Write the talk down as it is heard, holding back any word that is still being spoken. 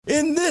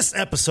In this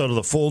episode of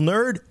The Full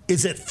Nerd,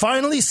 is it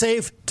finally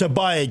safe to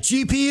buy a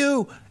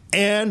GPU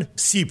and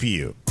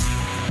CPU?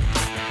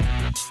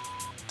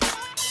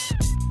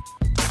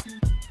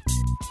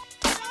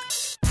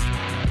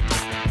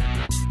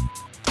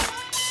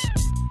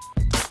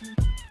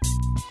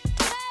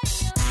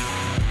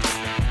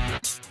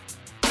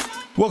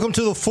 Welcome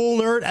to The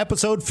Full Nerd,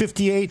 episode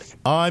 58.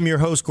 I'm your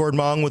host, Gordon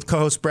Mong, with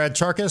co-host Brad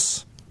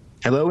Charkis.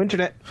 Hello,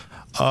 Internet.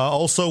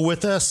 Also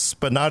with us,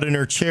 but not in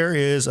her chair,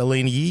 is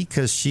Elena Yee,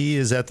 because she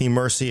is at the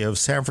mercy of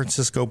San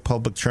Francisco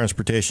public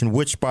transportation,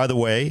 which, by the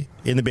way,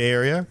 in the Bay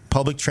Area,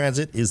 public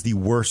transit is the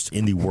worst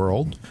in the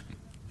world.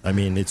 I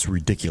mean, it's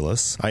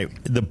ridiculous.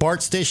 The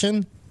BART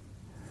station,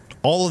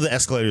 all of the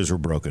escalators were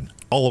broken.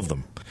 All of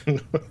them.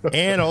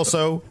 And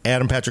also,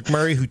 Adam Patrick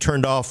Murray, who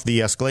turned off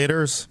the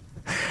escalators,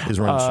 is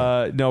running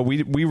the show. No,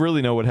 we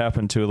really know what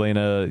happened to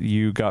Elena.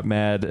 You got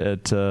mad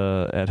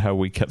at how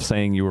we kept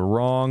saying you were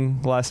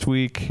wrong last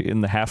week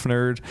in the Half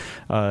Nerd,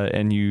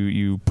 and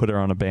you put her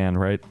on a ban,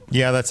 right?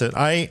 Yeah, that's it.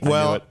 I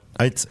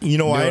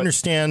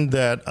understand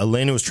that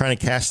Elena was trying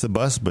to catch the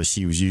bus, but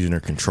she was using her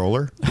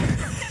controller.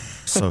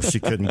 So she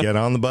couldn't get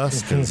on the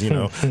bus because,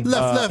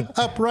 left,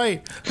 up,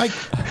 right. I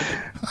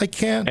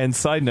can't. And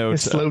side note,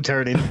 it's slow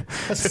turning.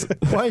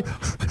 Why?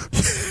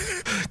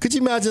 Could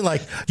you imagine,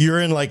 you're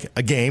in,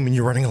 a game and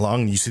you're running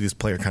along and you see this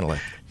player kind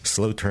of,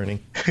 slow turning?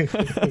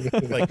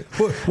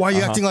 Why are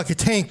you acting like a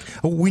tank?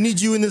 We need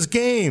you in this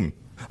game.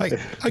 I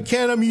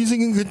can't. I'm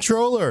using a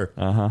controller.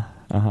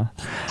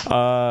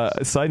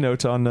 Side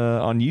note,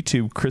 on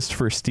YouTube,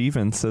 Christopher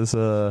Stevens says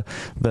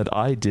that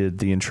I did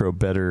the intro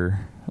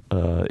better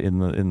in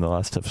the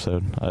last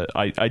episode.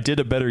 I did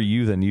a better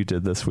you than you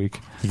did this week.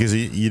 Because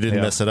you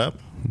didn't mess it up?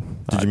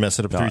 Did you mess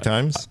it up 3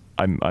 times?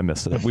 I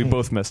messed it up. We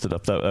both messed it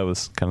up. That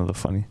was kind of the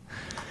funny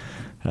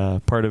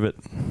part of it.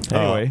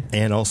 Anyway.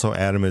 And also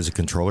Adam is a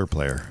controller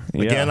player.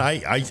 Again,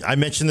 I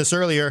mentioned this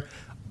earlier.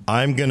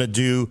 I've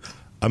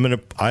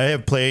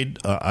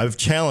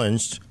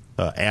challenged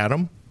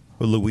Adam,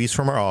 Luis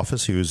from our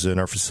office, who's in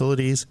our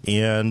facilities,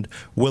 and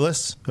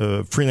Willis,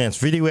 a freelance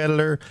video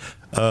editor,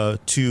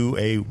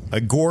 to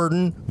a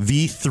Gordon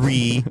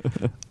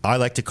V3, I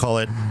like to call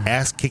it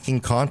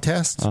ass-kicking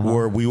contest,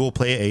 where we will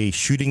play a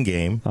shooting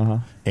game,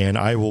 and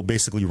I will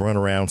basically run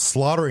around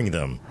slaughtering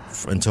them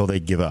until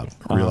they give up,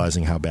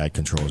 realizing how bad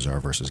controllers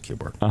are versus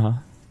keyboard.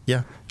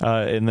 Yeah.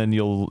 And then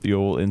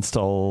you'll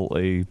install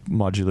a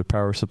modular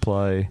power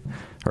supply,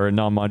 or a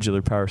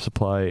non-modular power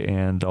supply,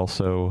 and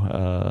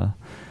also...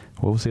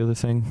 what was the other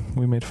thing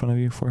we made fun of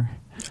you for?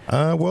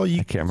 I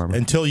can't remember.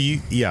 Until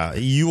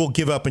you will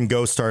give up and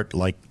go start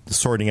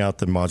sorting out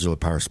the modular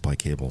power supply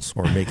cables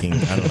or making,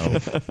 I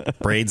don't know,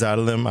 braids out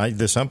of them.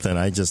 There's something.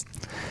 It just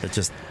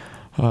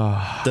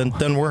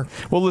doesn't work.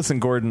 Well, listen,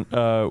 Gordon,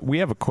 we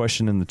have a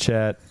question in the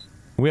chat.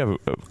 We have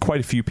quite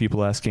a few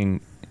people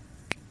asking,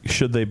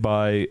 should they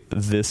buy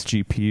this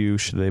GPU?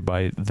 Should they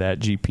buy that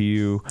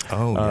GPU?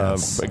 Oh,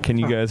 yes. Can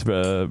you guys,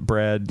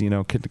 Brad,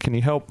 can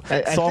you help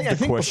solve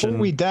the question?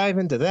 Before we dive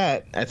into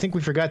that, I think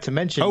we forgot to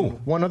mention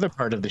one other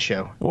part of the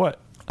show.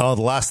 What? Oh,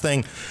 the last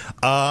thing.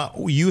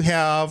 You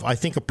have, I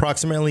think,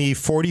 approximately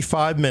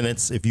 45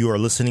 minutes if you are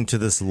listening to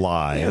this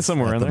live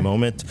somewhere at in the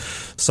moment.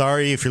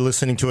 Sorry if you're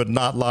listening to it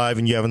not live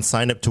and you haven't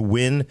signed up to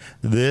win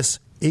this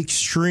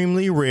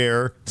extremely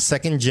rare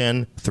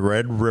second-gen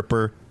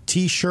Threadripper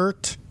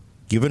T-shirt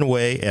given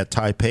away at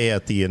Taipei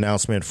at the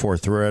announcement for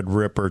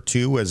Threadripper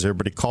 2, as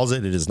everybody calls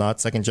it. It is not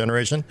second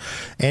generation,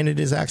 and it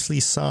is actually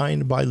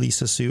signed by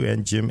Lisa Su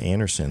and Jim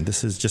Anderson.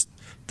 This is just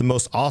the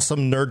most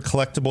awesome nerd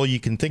collectible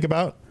you can think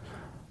about.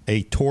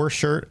 A Tor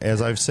shirt,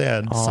 as I've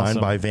said, signed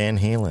by Van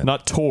Halen.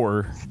 Not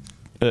Tor.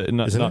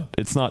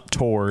 It's not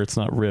Tor. It's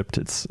not ripped.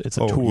 It's a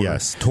Tor.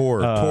 Yes,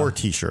 Tor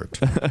T-shirt.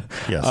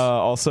 Yes.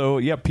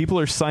 Also, people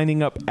are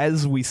signing up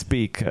as we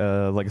speak.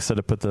 Like I said,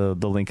 I put the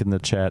link in the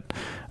chat.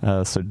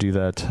 So do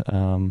that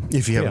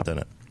if you haven't done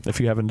it. If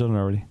you haven't done it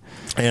already.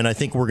 And I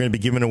think we're going to be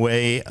giving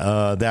away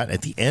that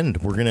at the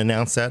end. We're going to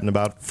announce that in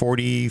about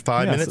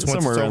 45 minutes.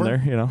 Somewhere around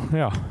there.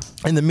 Yeah.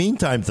 In the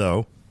meantime,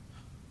 though,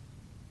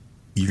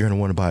 you're going to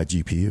want to buy a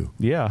GPU.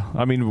 Yeah.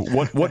 I mean,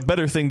 what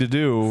better thing to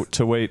do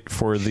to wait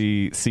for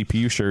the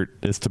CPU shirt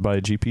is to buy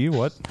a GPU?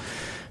 What?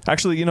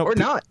 Actually, or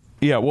not.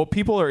 Yeah, well,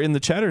 people are in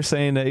the chat are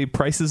saying, hey,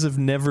 prices have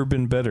never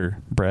been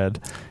better, Brad.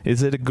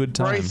 Is it a good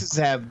time? Prices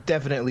have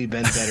definitely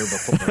been better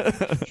before.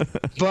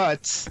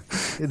 But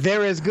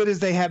they're as good as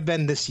they have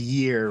been this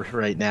year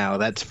right now,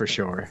 that's for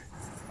sure.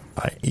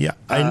 Go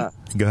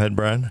ahead,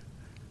 Brad.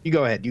 You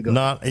go ahead.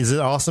 Is it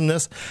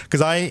awesomeness?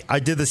 Because I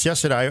did this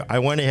yesterday. I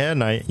went ahead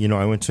and I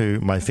went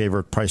to my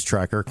favorite price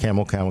tracker,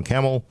 Camel.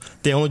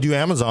 They only do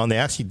Amazon. They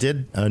actually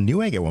did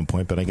Newegg at one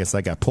point, but I guess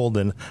that got pulled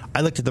in. I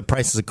looked at the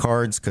prices of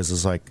cards because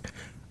it's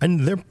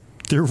and they're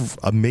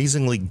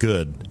amazingly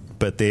good,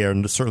 but they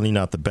are certainly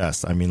not the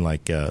best. I mean,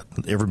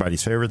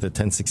 everybody's favorite, the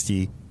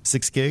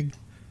 1066 gig.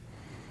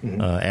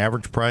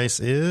 Average price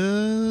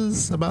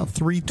is about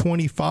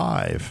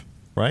 $325.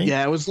 right?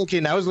 Yeah, I was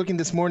looking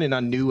this morning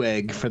on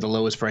Newegg for the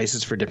lowest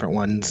prices for different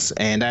ones,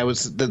 and I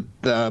was the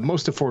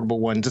most affordable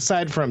ones,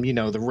 aside from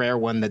the rare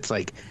one that's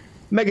like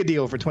mega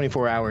deal for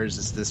 24 hours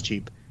is this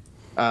cheap.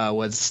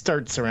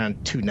 Starts around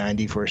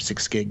 $290 for a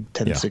 6 gig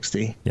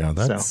 1060. Yeah,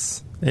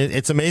 that's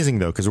it's amazing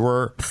though, because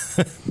we're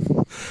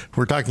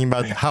talking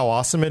about how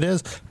awesome it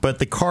is, but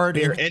the card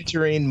we're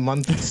entering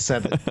month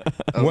 7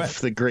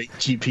 of the great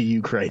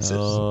GPU crisis.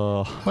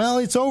 Well,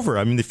 it's over.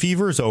 I mean, the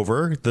fever is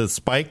over. The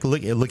spike.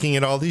 Looking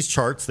at all these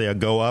charts, they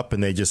go up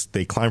and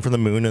they climb from the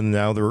moon, and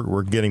now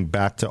we're getting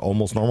back to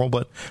almost normal.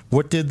 But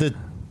what did the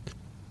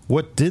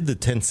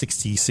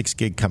 1066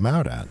 gig come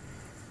out at?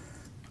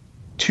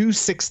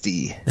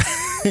 260.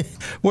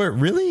 Where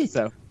really?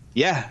 So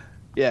yeah.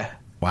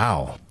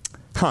 Wow.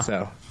 Huh.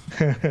 So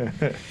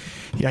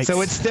Yikes.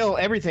 so it's still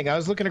everything. I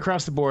was looking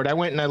across the board. I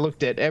went and I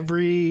looked at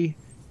every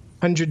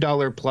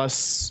 $100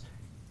 plus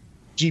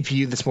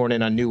GPU this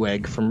morning on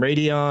Newegg from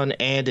Radeon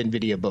and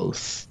NVIDIA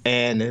both,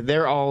 and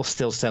they're all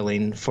still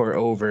selling for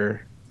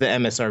over the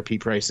MSRP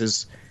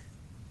prices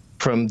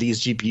from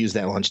these GPUs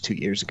that launched 2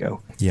 years ago.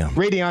 Yeah.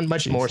 Radeon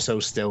much more so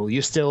still.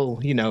 You still,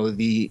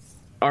 the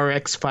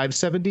RX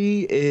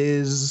 570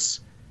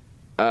 is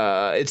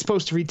it's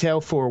supposed to retail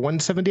for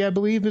 $170, I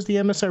believe, is the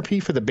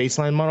MSRP for the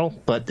baseline model,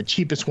 but the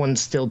cheapest one's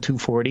still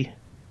 $240.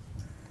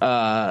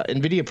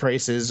 NVIDIA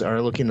prices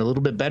are looking a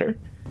little bit better,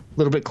 a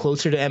little bit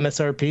closer to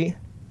MSRP,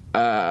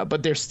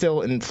 but they're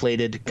still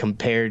inflated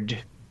compared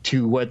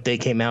to what they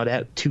came out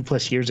at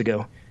 2+ years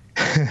ago.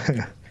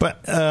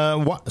 But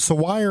so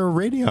why are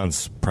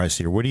Radeon's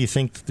pricier? What do you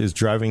think is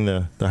driving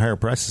the higher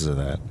prices of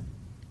that?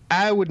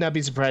 I would not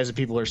be surprised if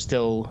people are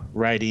still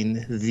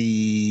riding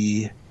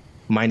the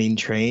mining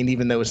train,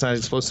 even though it's not as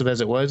explosive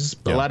as it was.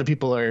 But a lot of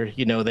people are,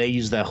 they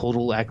use that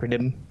HODL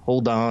acronym,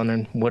 hold on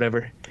and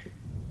whatever.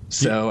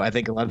 So I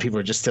think a lot of people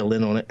are just still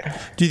in on it.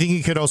 Do you think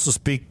you could also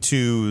speak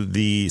to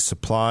the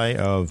supply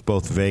of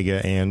both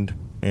Vega and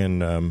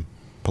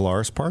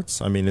Polaris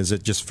parts? I mean, is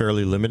it just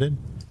fairly limited?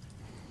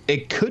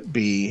 It could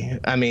be.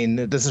 I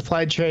mean, the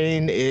supply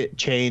chain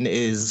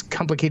is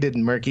complicated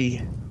and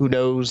murky. Who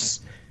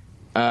knows?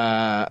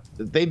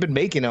 They've been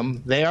making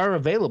them. They are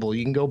available.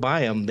 You can go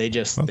buy them. They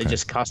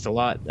just cost a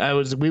lot.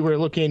 You were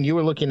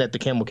looking at the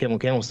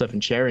camel stuff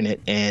and sharing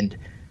it, and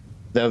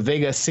the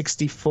Vega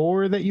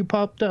 64 that you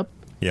popped up.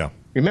 Yeah.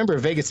 Remember,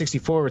 Vega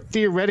 64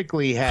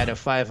 theoretically had a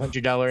 $500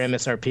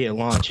 MSRP at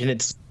launch,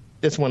 and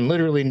this one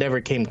literally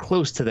never came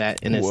close to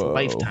that in its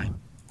lifetime.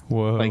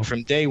 Whoa. Like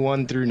from day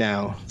one through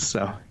now.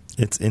 So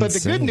it's insane. But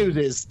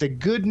the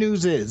good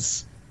news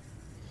is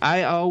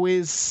I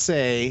always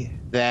say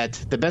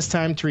that the best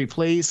time to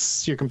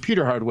replace your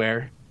computer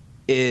hardware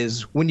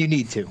is when you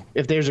need to.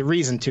 If there's a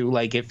reason to,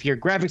 like if your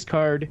graphics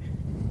card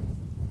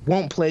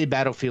won't play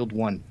Battlefield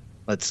 1,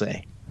 let's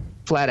say,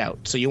 flat out.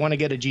 So you want to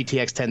get a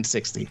GTX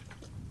 1060.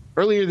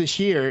 Earlier this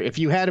year, if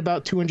you had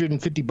about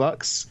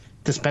 $250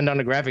 to spend on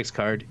a graphics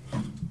card,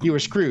 you were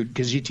screwed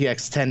because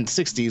GTX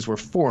 1060s were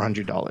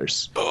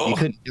 $400. Oh. You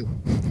couldn't do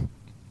it.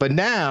 But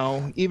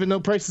now, even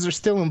though prices are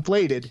still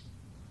inflated,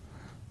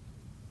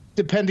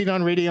 depending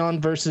on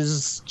Radeon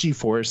versus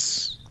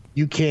GeForce,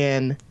 you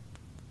can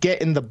get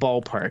in the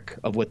ballpark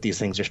of what these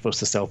things are supposed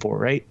to sell for,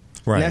 right?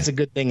 Right. And that's a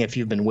good thing if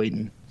you've been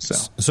waiting.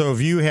 So if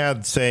you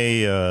had,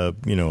 say, a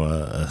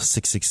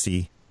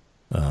 660,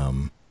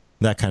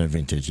 that kind of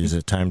vintage, is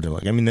it time to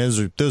I mean, those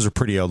are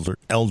pretty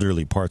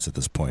elderly parts at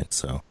this point.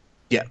 So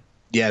yeah,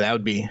 that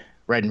would be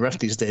riding rough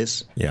these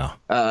days. Yeah.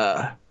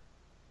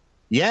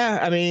 Yeah,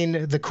 I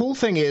mean, the cool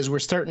thing is we're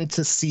starting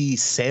to see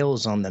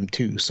sales on them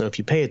too. So if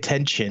you pay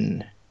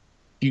attention,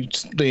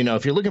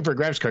 if you're looking for a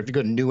graphics card, if you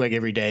go to Newegg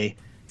every day,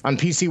 on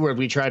PC World,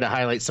 we try to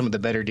highlight some of the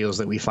better deals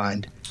that we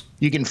find.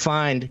 You can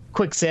find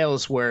quick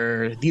sales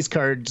where these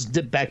cards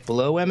dip back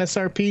below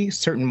MSRP,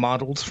 certain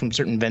models from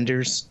certain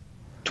vendors,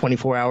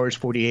 24 hours,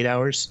 48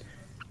 hours.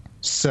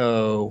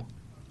 So,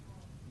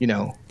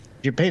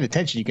 if you're paying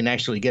attention, you can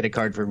actually get a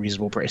card for a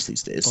reasonable price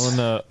these days.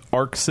 On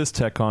Arc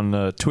Systech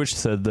on Twitch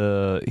said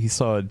he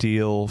saw a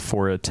deal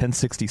for a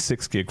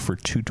 1066 gig for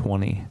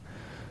 $220.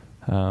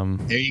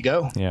 There you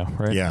go. Yeah,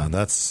 right. Yeah,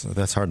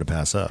 that's hard to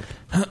pass up.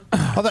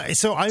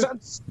 So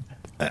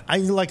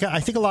I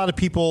think a lot of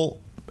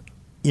people,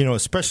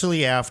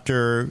 especially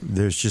after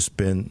there's just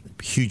been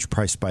huge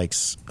price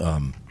spikes,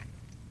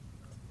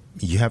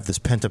 you have this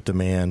pent up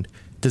demand.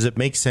 Does it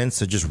make sense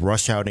to just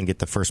rush out and get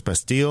the first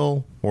best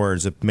deal, or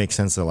does it make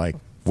sense to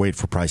wait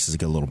for prices to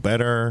get a little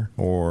better?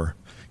 Or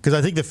because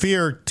I think the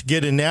fear to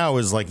get in now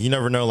is you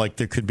never know,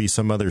 there could be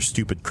some other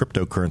stupid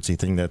cryptocurrency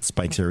thing that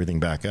spikes everything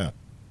back up.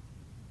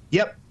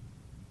 Yep.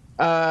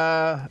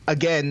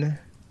 Again,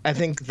 I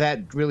think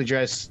that really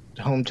drives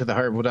home to the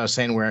heart of what I was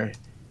saying, where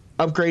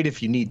upgrade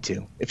if you need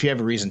to, if you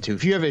have a reason to.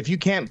 If you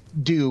can't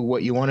do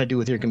what you want to do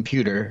with your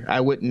computer, I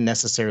wouldn't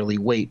necessarily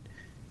wait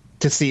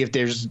to see if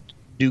there's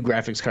new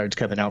graphics cards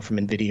coming out from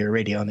NVIDIA or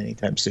Radeon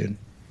anytime soon.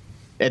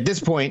 At this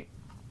point,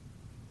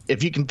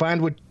 if you can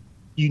find what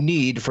you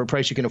need for a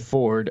price you can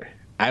afford,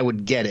 I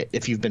would get it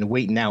if you've been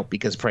waiting out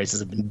because prices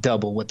have been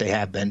double what they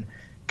have been.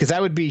 Because I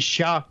would be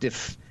shocked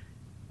if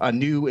a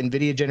new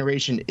NVIDIA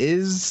generation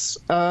is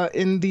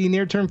in the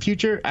near-term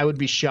future, I would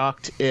be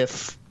shocked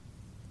if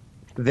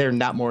they're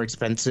not more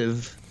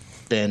expensive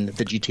than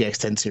the GTX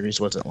 10 series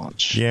was at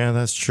launch. Yeah,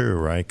 that's true,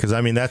 right? Because,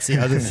 I mean, that's the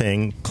other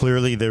thing.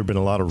 Clearly, there have been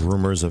a lot of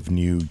rumors of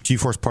new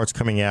GeForce parts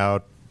coming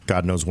out.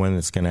 God knows when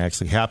it's going to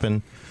actually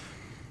happen.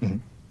 Mm-hmm.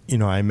 You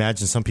know, I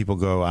imagine some people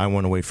go, I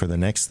want to wait for the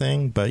next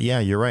thing. But, yeah,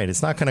 you're right.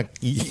 It's not going to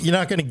 – you're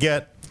not going to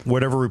get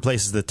whatever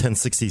replaces the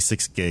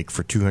 1066 gig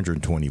for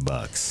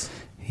 $220.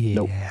 Yeah.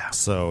 Nope.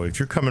 So if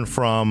you're coming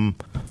from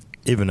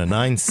even a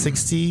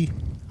 960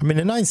 – I mean,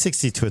 a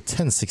 960 to a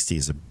 1060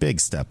 is a big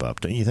step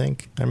up, don't you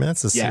think? I mean,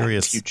 that's a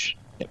serious it's huge.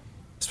 Yep.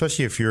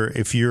 Especially if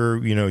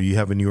you're you know, you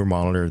have a newer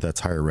monitor that's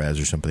higher res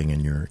or something,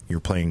 and you're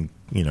playing,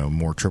 you know,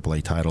 more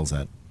AAA titles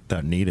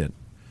that need it.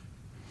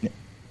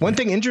 One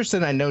thing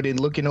interesting I noted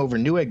looking over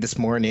Newegg this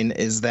morning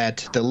is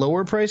that the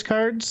lower price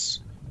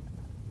cards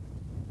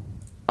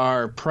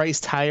are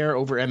priced higher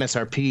over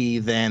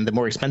MSRP than the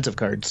more expensive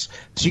cards.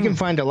 So you can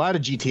find a lot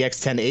of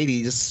GTX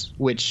 1080s,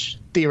 which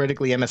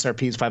theoretically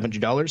MSRP is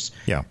 $500.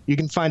 Yeah. You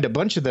can find a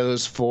bunch of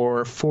those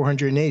for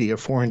 $480 or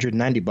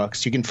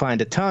 $490. You can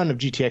find a ton of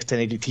GTX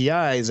 1080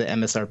 Ti's at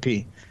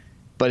MSRP.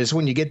 But it's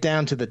when you get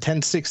down to the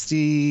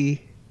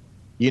 1060,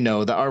 you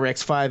know, the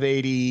RX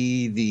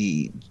 580,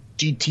 the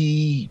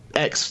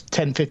GTX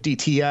 1050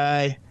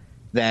 Ti,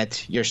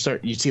 that you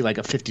see like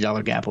a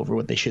 $50 gap over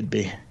what they should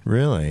be.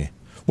 Really?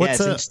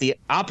 It's the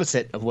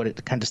opposite of what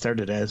it kind of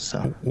started as.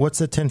 So.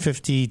 What's a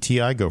 1050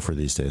 Ti go for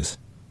these days?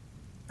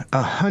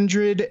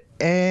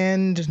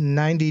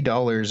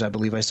 $190, I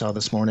believe I saw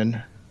this morning,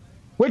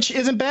 which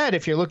isn't bad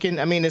if you're looking.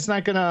 I mean, it's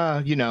not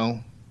gonna, you know,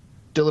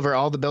 deliver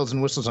all the bells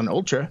and whistles on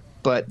Ultra,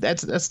 but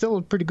that's still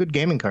a pretty good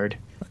gaming card.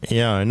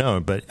 Yeah, I know,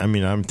 but I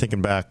mean, I'm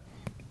thinking back.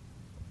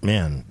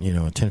 Man, you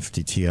know, a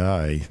 1050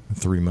 Ti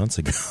 3 months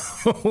ago.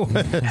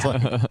 It's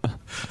like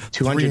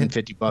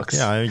 $250.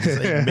 Yeah,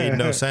 it made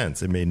no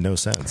sense. It made no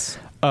sense.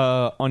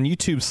 On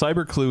YouTube,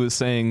 CyberClue is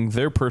saying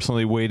they're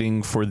personally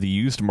waiting for the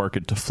used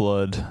market to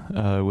flood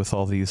with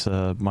all these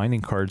mining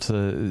cards.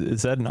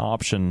 Is that an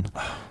option?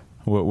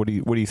 What do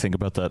you think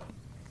about that?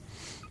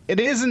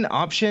 It is an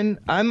option.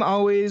 I'm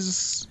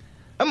always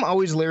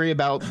leery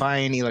about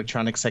buying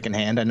electronics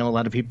secondhand. I know a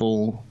lot of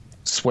people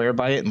swear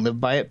by it and live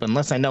by it, but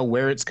unless I know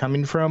where it's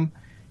coming from,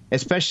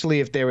 especially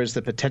if there was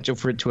the potential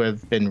for it to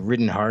have been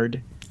ridden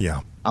hard,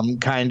 I'm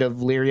kind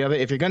of leery of it.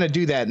 If you're going to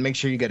do that, make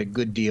sure you get a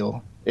good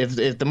deal. If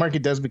the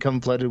market does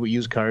become flooded with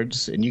used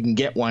cards and you can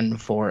get one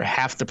for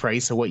half the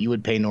price of what you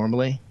would pay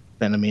normally,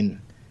 then I mean,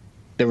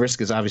 the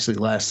risk is obviously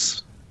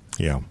less.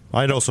 Yeah,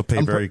 I'd also pay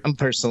I'm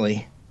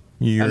personally,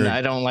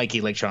 I don't like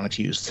electronics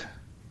used.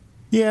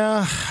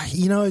 Yeah,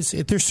 you know,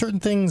 there's certain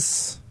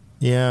things.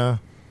 Yeah.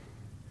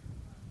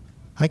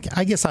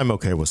 I guess I'm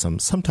okay with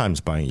sometimes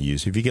buying it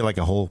used. If you get like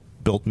a whole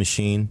built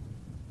machine,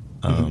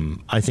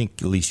 I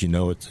think at least you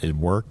know it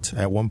worked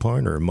at one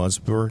point or it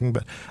must be working.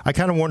 But I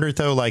kind of wonder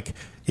though, like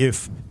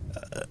if,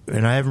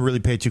 and I haven't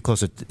really paid too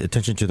close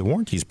attention to the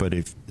warranties, but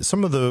if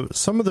some of the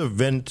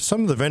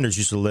vendors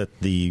used to let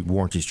the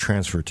warranties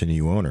transfer to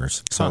new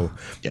owners. So,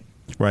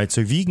 right.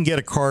 So if you can get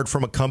a card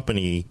from a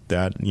company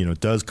that, you know,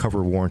 does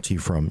cover warranty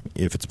from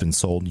if it's been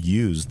sold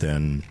used,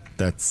 then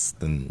that's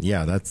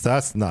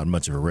not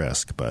much of a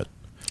risk, but.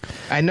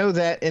 I know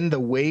that in the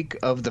wake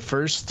of the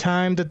first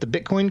time that the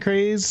Bitcoin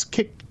craze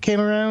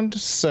came around,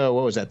 so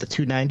what was that, the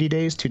 290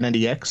 days,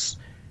 290X?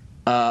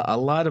 A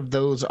lot of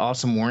those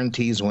awesome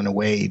warranties went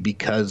away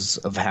because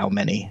of how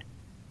many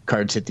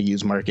cards hit the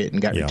used market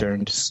and got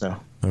returned. So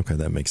okay,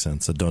 that makes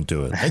sense. So don't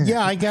do it. And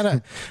yeah, I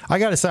gotta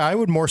say, I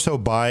would more so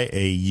buy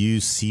a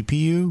used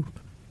CPU,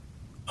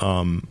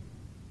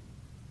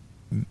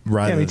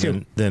 rather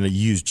than a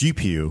used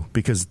GPU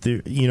because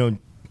you know.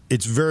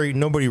 It's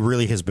nobody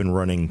really has been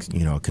running,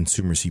 you know, a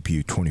consumer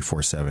CPU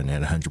 24/7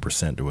 at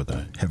 100% with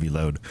a heavy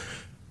load.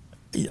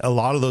 A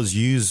lot of those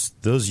used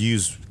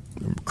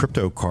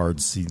crypto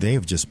cards, they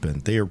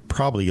are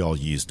probably all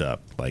used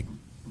up. Like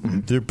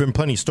there've been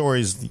plenty of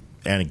stories,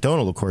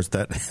 anecdotal of course,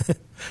 that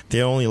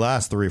they only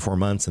last 3 or 4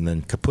 months and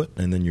then kaput,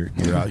 and then you're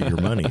out your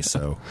money.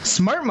 So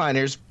smart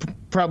miners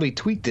probably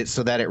tweaked it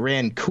so that it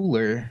ran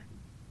cooler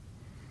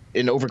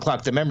and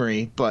overclock the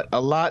memory, but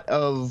a lot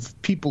of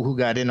people who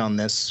got in on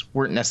this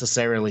weren't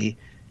necessarily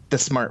the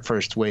smart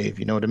first wave.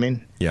 You know what I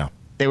mean? Yeah.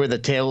 They were the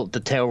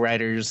tail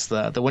riders,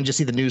 the ones you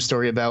see the news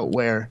story about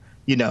where,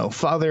 you know,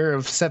 father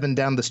of 7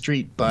 down the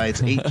street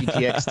buys 8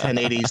 GTX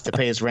 1080s to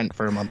pay his rent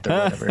for a month or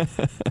whatever.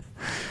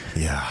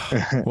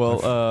 Yeah.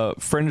 Well,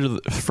 friend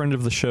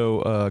of the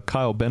show,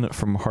 Kyle Bennett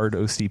from Hard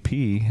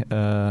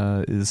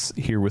OCP, is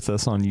here with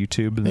us on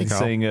YouTube and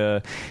saying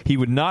he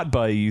would not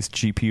buy a used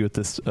GPU at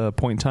this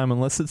point in time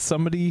unless it's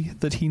somebody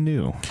that he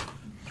knew.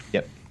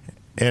 Yep.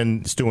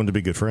 And still want to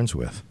be good friends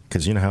with,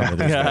 because you know how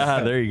that is.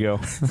 Yeah, there you go.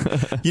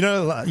 You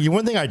know,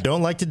 one thing I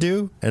don't like to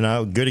do,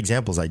 and good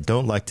examples, I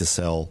don't like to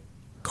sell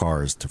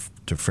cars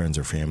to friends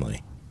or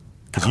family,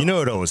 because you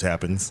know it always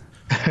happens.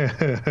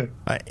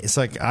 It's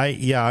like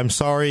I'm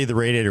sorry the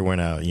radiator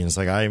went out. You know, it's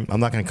like I'm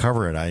not going to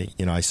cover it. I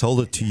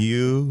sold it to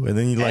you, and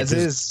then you like as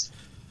is.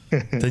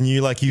 then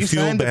you feel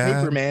signed bad.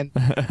 The paper, man.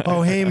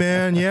 Oh, hey,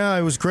 man, yeah,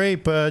 it was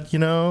great, but you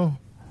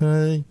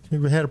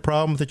had a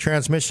problem with the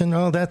transmission.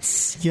 Oh,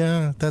 that's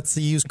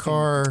the used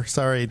car.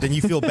 Sorry. Then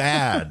you feel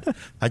bad.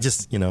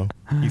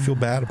 You feel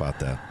bad about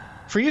that.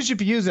 For used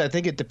GPUs, I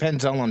think it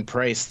depends all on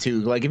price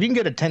too. Like if you can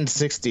get a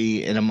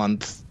 1060 in a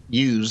month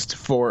used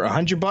for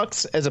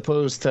 $100 as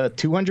opposed to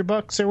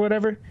 $200 or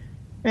whatever,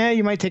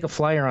 you might take a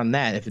flyer on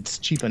that if it's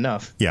cheap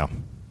enough. Yeah.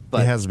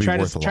 But it has to be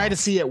worth a lot. Try to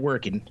see it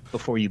working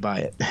before you buy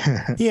it.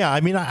 Yeah,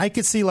 I mean, I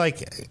could see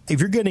if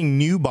you're getting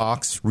new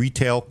box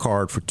retail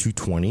card for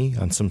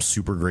 $220 on some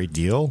super great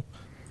deal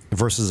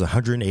versus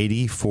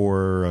 $180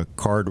 for a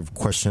card of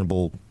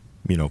questionable,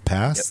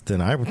 past, then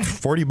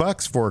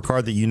 $40 for a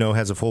card that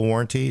has a full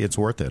warranty. It's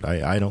worth it.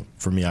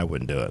 For me, I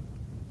wouldn't do it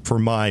for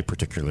my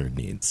particular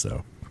needs.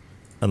 So,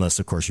 unless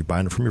of course you're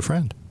buying it from your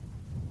friend.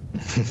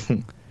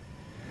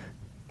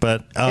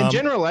 But in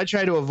general, I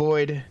try to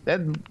avoid.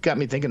 That got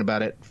me thinking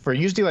about it. For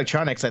used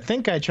electronics, I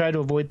think I try to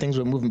avoid things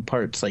with moving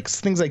parts, like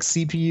things like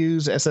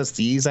CPUs,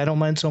 SSDs. I don't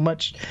mind so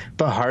much,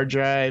 but hard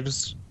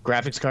drives,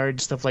 graphics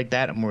cards, stuff like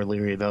that, I'm more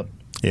leery about.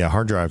 Yeah,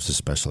 hard drives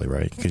especially,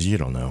 right? Because you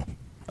don't know.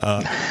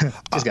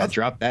 Just got to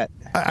drop that.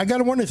 I got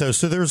to wonder though.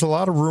 So there's a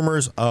lot of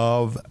rumors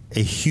of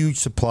a huge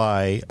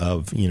supply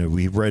of,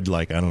 we read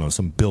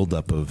some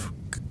buildup of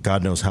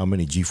God knows how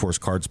many GeForce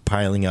cards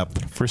piling up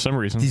for some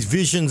reason. These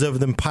visions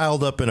of them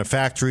piled up in a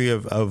factory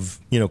of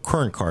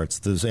current cards.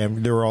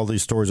 There were all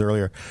these stores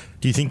earlier.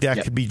 Do you think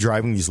that could be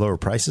driving these lower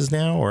prices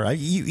now, or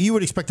you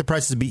would expect the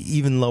prices to be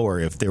even lower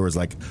if there was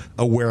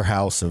a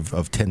warehouse of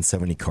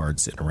 1070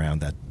 cards sitting around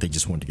that they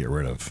just wanted to get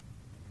rid of?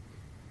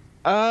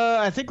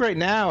 I think right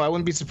now I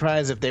wouldn't be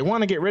surprised if they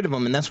want to get rid of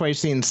them, and that's why you're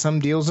seeing some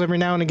deals every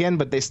now and again,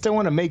 but they still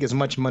want to make as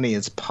much money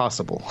as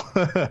possible.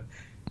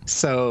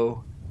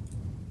 So,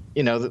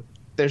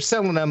 they're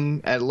selling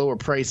them at lower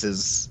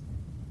prices,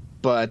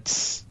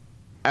 but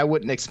I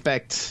wouldn't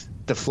expect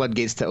the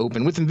floodgates to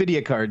open with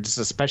NVIDIA cards,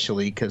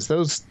 especially because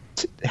those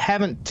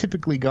haven't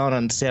typically gone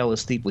on sale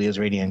as steeply as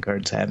Radeon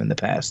cards have in the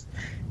past.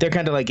 They're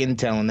kind of like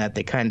Intel in that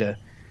they kind of,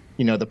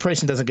 the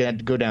pricing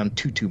doesn't go down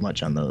too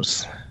much on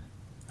those.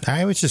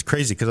 I was just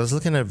crazy because I was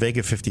looking at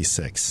Vega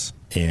 56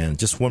 and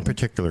just one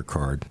particular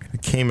card.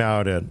 It came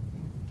out at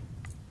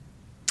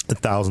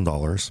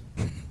 $1,000.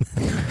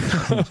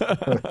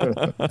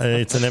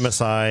 It's an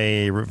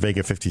MSI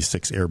Vega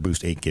 56 Air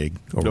Boost 8 gig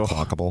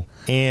overclockable,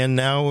 and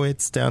now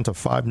it's down to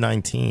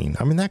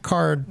 $519. I mean, that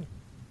card,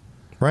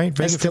 right?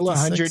 Vega still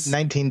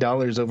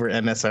 $119 over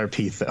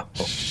MSRP though.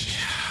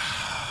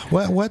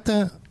 What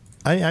the?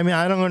 I mean,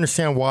 I don't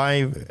understand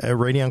why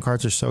Radeon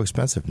cards are so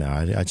expensive now.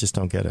 I just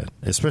don't get it.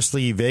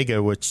 Especially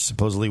Vega, which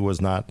supposedly was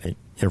not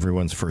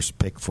everyone's first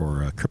pick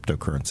for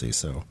cryptocurrency.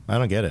 So I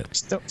don't get it.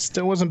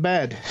 Still wasn't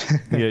bad.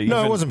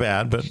 No, it wasn't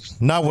bad, but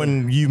not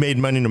when you made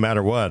money no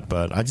matter what.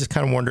 But I just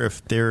kind of wonder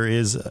if there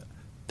is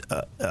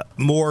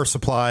more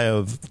supply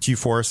of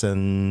GeForce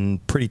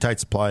and pretty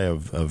tight supply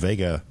of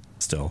Vega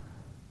still.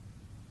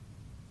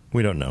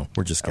 We don't know.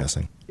 We're just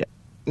guessing.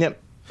 Yep.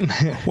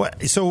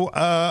 What? So,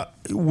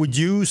 would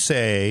you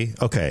say,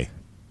 okay,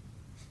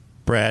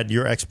 Brad,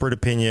 your expert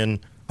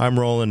opinion, I'm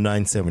rolling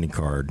 970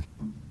 card.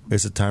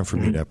 Is it time for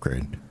me to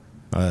upgrade?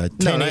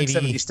 1080, no,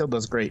 970 still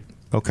does great.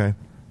 Okay.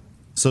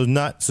 So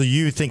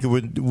you think it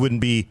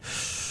wouldn't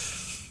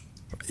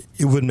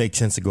make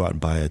sense to go out and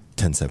buy a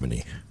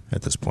 1070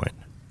 at this point?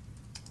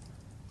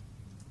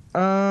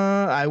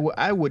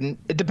 I wouldn't.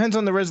 It depends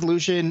on the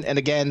resolution and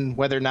again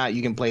whether or not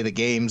you can play the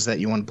games that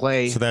you want to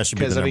play. So that should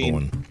be the number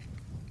one.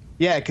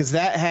 Yeah, because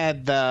that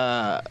had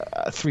the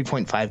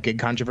 3.5 gig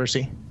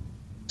controversy.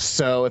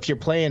 So if you're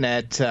playing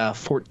at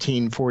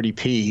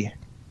 1440p,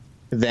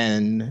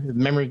 then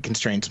memory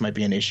constraints might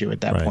be an issue at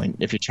that point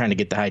if you're trying to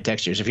get the high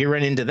textures. If you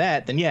run into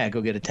that, then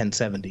go get a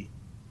 1070.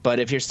 But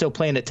if you're still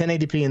playing at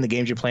 1080p and the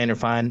games you're playing are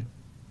fine,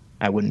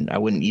 I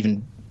wouldn't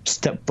even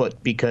step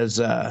foot because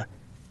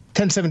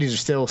 1070s are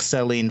still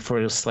selling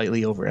for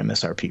slightly over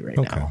MSRP right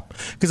now.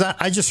 Because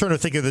I just sort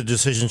of think of the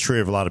decision tree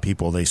of a lot of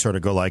people. They sort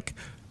of go like,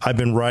 I've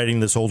been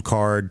riding this old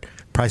card,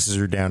 prices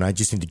are down, I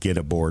just need to get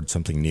aboard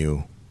something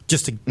new.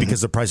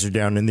 Because the prices are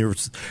down, and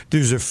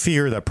there's a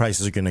fear that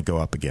prices are going to go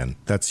up again.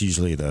 That's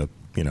usually the,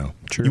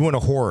 True. You want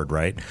to hoard,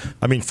 right?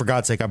 I mean, for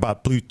God's sake, I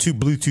bought two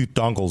Bluetooth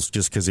dongles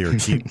just because they were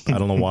cheap. I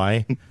don't know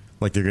why.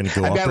 Like they're going to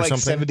go up or something. I've got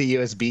 70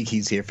 USB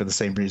keys here for the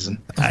same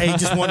reason. I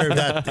just wonder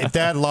if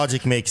that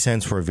logic makes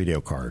sense for a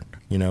video card.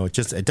 It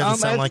doesn't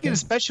sound like it. It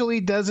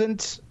especially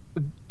doesn't.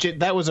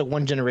 That was a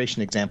one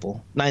generation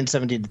example,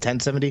 970 to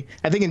 1070.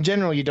 I think in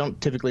general you don't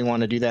typically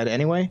want to do that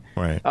anyway.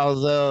 Right.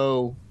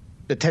 Although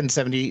the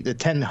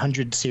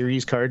 1000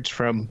 series cards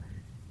from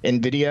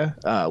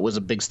NVIDIA was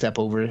a big step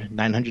over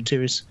 900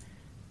 series.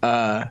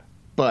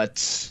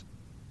 But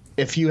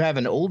if you have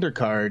an older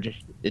card,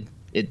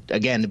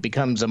 it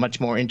becomes a much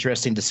more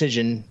interesting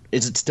decision.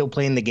 Is it still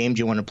playing the games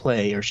you want to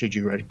play, or should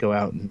you go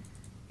out and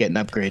get an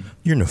upgrade.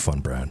 You're no fun,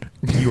 Brad.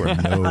 You are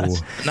no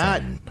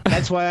fun.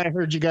 That's why I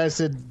heard you guys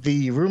did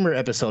the rumor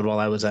episode while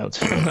I was out.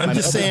 I'm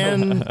just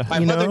saying. My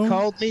mother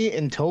called me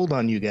and told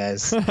on you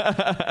guys.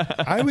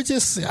 I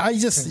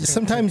just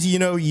sometimes you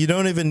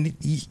don't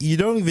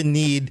even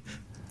need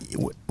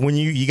when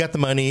you got the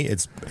money.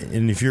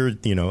 And if you're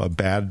a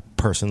bad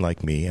person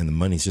like me and the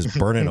money's just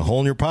burning a hole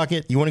in your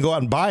pocket, you want to go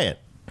out and buy it.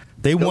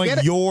 They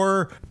want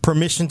your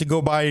permission to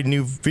go buy a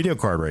new video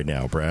card right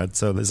now, Brad.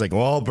 So it's like,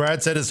 well,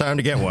 Brad said it's time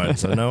to get one.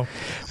 So no.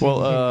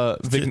 Well,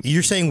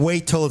 you're saying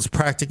wait till it's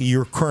practically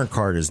your current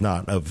card is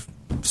not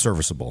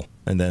serviceable,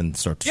 and then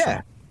start to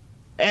show.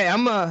 Hey,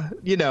 I'm a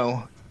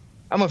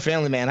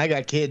family man. I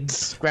got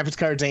kids. Graphics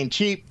cards ain't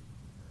cheap.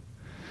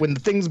 When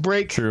the things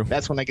break,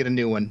 that's when I get a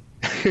new one.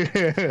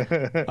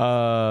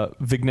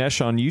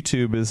 Vignesh on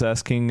YouTube is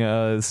asking,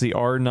 is the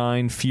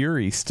R9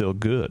 Fury still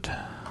good?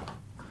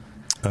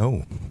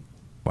 Oh.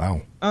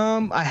 Wow.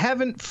 I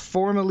haven't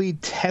formally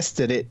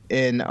tested it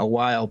in a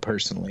while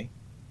personally,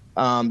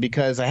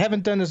 because I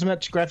haven't done as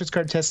much graphics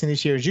card testing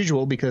this year as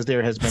usual because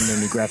there has been no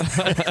new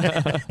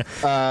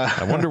graphics.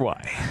 I wonder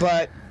why.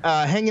 But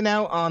hanging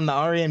out on the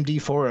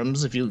AMD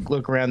forums, if you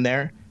look around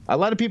there, a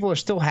lot of people are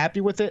still happy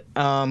with it.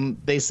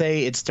 They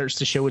say it starts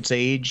to show its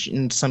age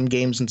in some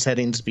games and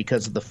settings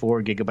because of the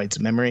 4 gigabytes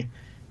of memory,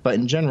 but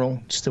in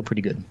general, it's still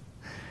pretty good.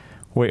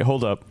 Wait,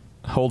 hold up.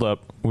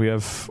 We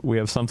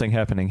have something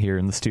happening here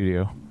in the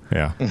studio.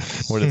 Yeah.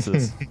 What is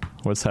this?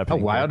 What's happening?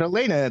 A wild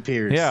Elena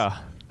appears. Yeah.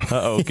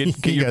 Uh-oh.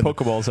 Get your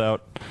Pokeballs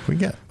out. We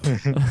get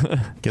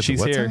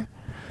She's here. Out?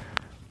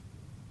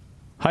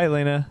 Hi,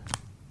 Elena.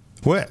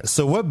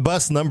 What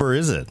bus number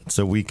is it?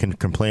 So we can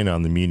complain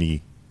on the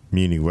Muni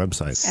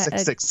website.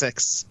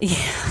 666.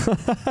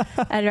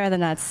 Yeah. I'd rather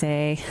not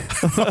say.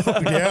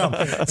 Yeah.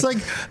 It's like,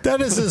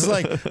 that is just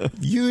like,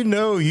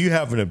 you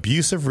have an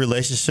abusive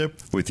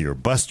relationship with your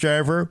bus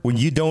driver when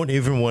you don't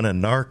even want to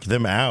narc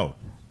them out.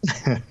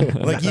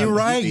 Like, you're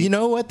right. You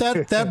know what?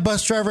 That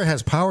bus driver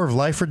has power of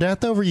life or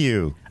death over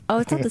you. Oh,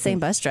 it's not the same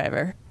bus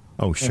driver.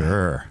 Oh,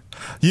 sure.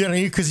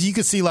 Because you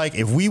could see, like,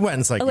 if we went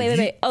and it's like... Oh,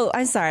 wait. Oh,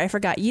 I'm sorry. I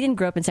forgot. You didn't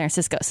grow up in San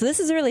Francisco. So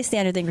this is a really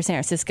standard thing for San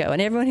Francisco.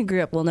 And everyone who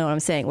grew up will know what I'm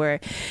saying, where...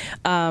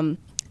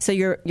 so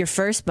your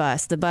first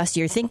bus, the bus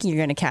you're thinking you're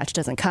going to catch,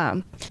 doesn't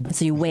come. And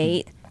so you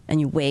wait, and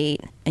you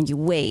wait, and you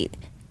wait.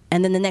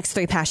 And then the next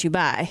 3 pass you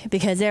by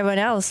because everyone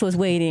else was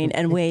waiting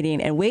and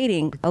waiting and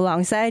waiting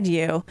alongside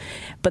you.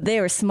 But they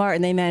were smart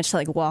and they managed to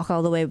like walk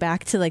all the way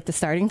back to like the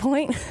starting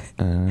point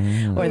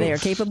or they are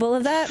capable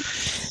of that.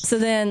 So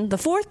then the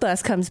 4th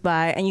bus comes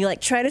by and you like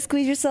try to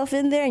squeeze yourself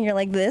in there and you're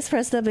like this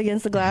pressed up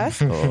against the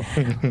glass.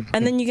 And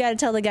then you got to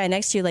tell the guy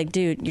next to you, like,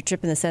 dude, you're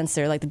tripping the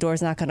sensor. Like the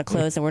door's not going to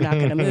close and we're not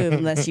going to move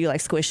unless you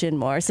like squish in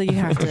more. So you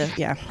have to,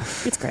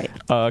 it's great.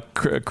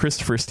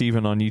 Christopher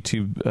Steven on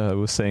YouTube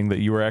was saying that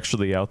you were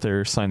actually out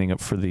there signing up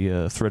for the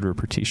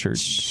Threadripper t-shirt.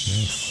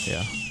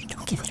 Yeah.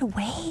 Don't give it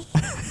away.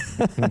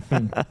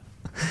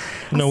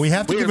 No, we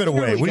have to give it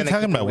away. What are you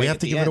talking about? We have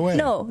to give it away.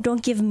 No,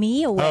 don't give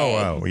me away.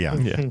 Oh, yeah.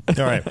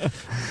 All right.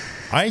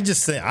 I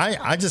just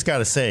got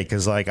to say,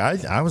 because like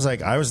I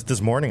was this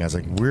morning, I was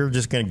like, we're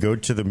just going to go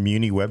to the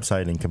Muni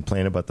website and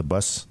complain about the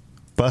bus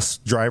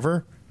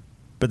driver.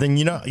 But then,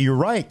 you're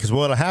right, because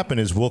what'll happen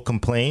is we'll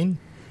complain.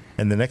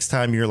 And the next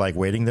time you're like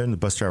waiting there, and the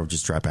bus driver will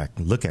just drive back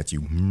and look at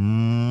you,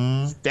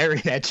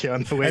 staring at you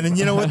on the way. And then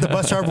you know what? The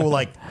bus driver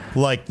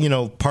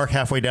will park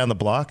halfway down the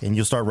block, and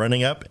you'll start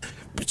running up.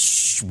 Do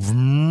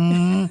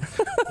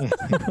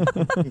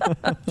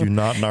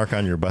not narc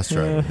on your bus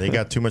driver. They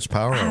got too much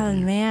power. Oh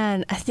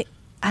man,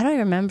 I don't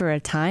remember a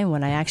time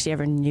when I actually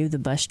ever knew the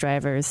bus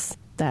drivers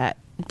that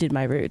did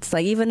my routes.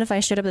 Like even if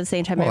I showed up at the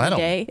same time every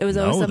day, it was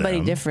always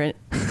somebody different.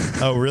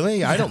 Oh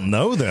really? I don't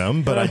know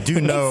them, but I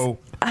do know.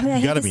 I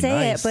hate to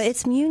say it, but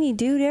it's Muni,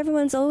 dude.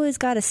 Everyone's always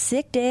got a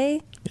sick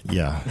day.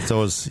 Yeah, it's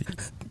always.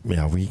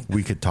 Yeah,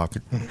 we could talk.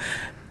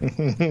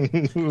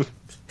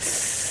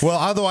 Well,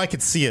 although I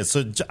could see it.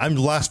 So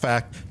last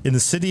fact, in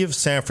the city of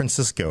San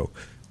Francisco,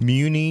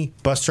 Muni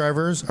bus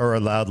drivers are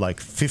allowed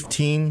like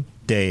 15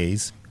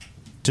 days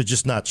to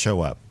just not show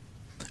up.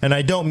 And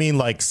I don't mean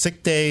like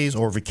sick days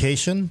or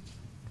vacation.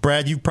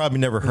 Brad, you've probably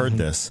never heard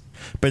this.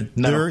 But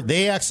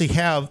they actually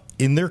have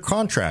in their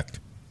contract,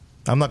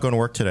 I'm not going to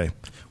work today.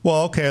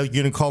 Well, okay, you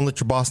going to call and let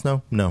your boss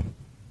know? No.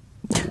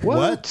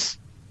 What?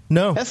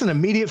 No. That's an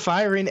immediate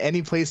firing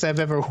any place I've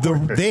ever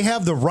worked. They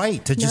have the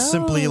right to just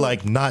simply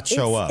like not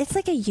show up. It's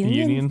like a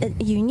union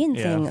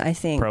thing, I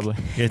think. Probably.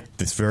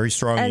 It's very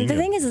strong. And the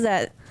thing is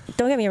that,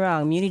 don't get me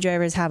wrong, Muni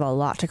drivers have a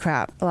lot of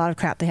crap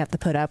they have to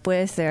put up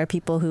with. There are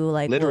people who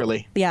like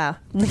literally. In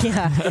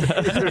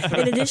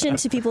addition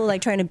to people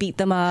like trying to beat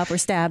them up or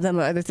stab them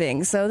or other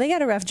things. So they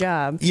got a rough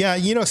job. Yeah,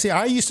 see,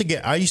 I used to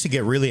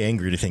get really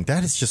angry to think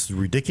that is just a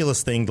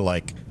ridiculous thing to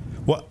like.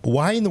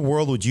 Why in the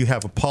world would you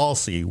have a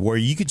policy where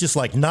you could just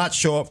like not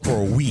show up for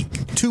a week,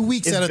 2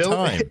 weeks at a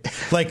time?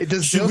 Like,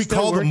 should we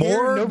call the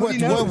morgue?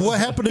 What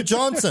happened to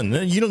Johnson?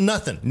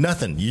 Nothing.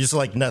 You just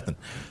like nothing.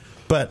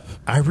 But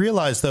I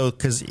realized, though,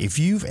 because if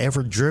you've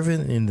ever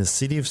driven in the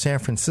city of San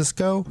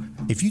Francisco,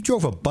 if you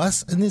drove a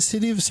bus in the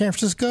city of San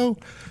Francisco,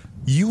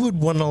 you would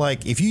want to,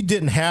 like, if you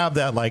didn't have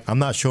that, like, I'm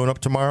not showing up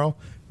tomorrow,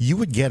 you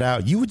would get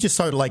out. You would just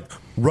start, like,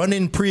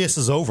 running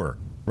Priuses over,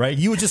 right?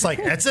 You would just,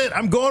 like, that's it.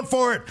 I'm going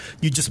for it.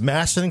 You just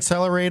mash an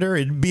accelerator.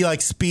 It'd be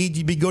like speed.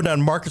 You'd be going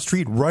down Market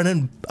Street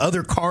running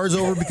other cars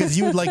over because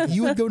you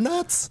would go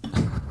nuts.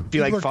 Be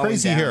like People are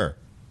crazy down. here.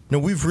 No,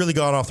 we've really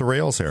gone off the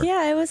rails here.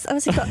 Yeah,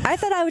 I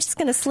thought I was just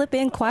going to slip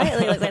in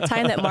quietly, like that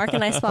time that Mark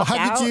and I swapped Well,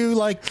 how out. did you,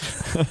 like...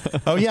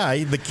 Oh, yeah,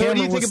 the camera So what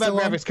do you think was about still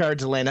on? graphics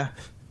cards, Elena?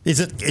 Is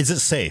it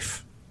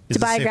safe? Is To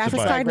it buy a safe graphics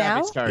buy? card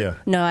now? Graphics card. Yeah.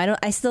 No, I don't.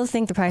 I still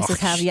think the prices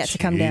have yet to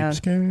come down.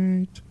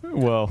 Cheapskate.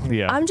 Well,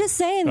 yeah. I'm just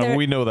saying.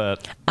 we know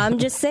that. I'm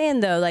just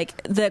saying though,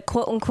 like the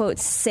quote unquote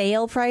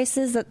sale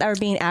prices that are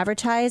being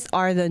advertised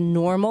are the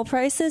normal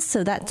prices.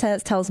 So that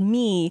tells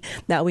me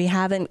that we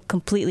haven't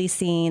completely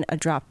seen a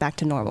drop back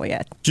to normal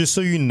yet. Just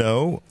so you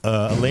know,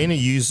 Elena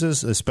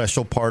uses a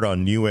special part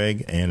on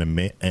Newegg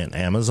and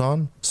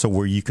Amazon, so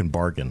where you can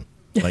bargain.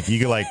 Like you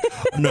can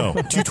no,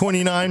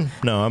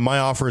 $229. No, my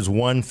offer is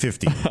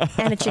 $150.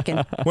 And a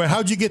chicken. Well,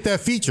 how'd you get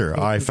that feature?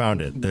 I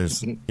found it. And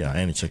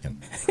a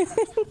chicken.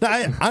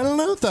 I don't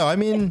know though. I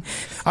mean,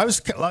 I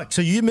was like,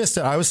 so you missed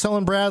it. I was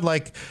telling Brad,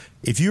 like,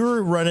 if you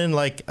were running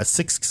like a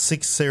 6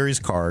 series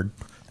card,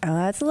 Oh,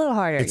 that's a little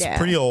harder. it's yeah.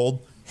 pretty old.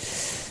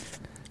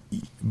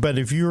 But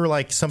if you were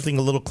like something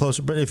a little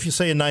closer, but if you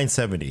say a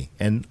 970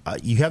 and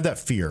you have that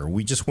fear,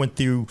 we just went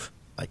through,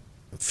 like,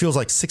 it feels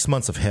like 6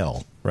 months of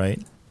hell,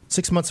 right?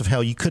 6 months of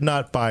hell. You could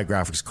not buy a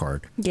graphics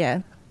card.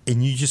 Yeah.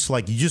 And you just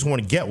want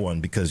to get one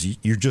because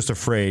you're just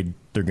afraid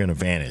they're going to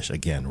vanish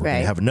again. We're going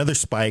Right. to have another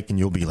spike and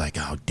you'll be like,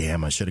 oh,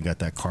 damn, I should have got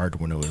that card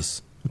when it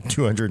was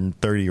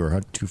 230 or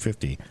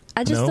 250.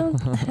 I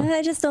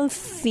just don't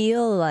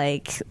feel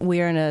like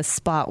we're in a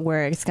spot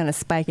where it's going to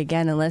spike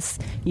again unless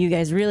you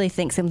guys really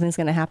think something's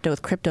going to happen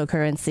with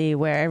cryptocurrency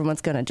where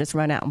everyone's going to just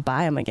run out and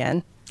buy them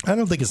again. I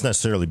don't think it's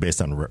necessarily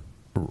based on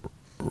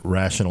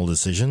rational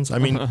decisions. I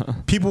mean,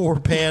 people were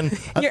paying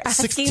You're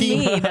asking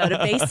me, though, to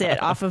base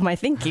it off of my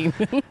thinking.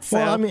 So.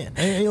 Well, I mean,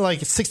 like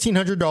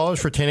 $1,600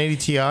 for 1080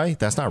 Ti,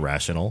 that's not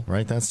rational,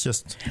 right? That's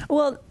just...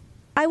 Well,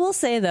 I will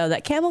say, though,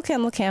 that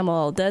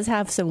Camel does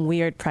have some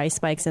weird price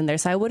spikes in there,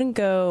 so I wouldn't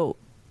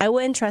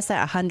trust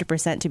that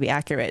 100% to be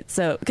accurate.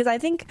 So, because I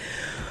think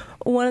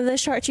one of the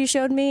charts you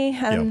showed me,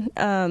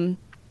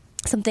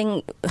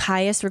 something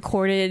highest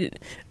recorded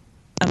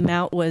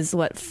amount was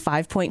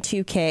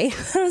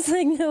 5.2K. I was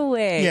like, no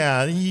way.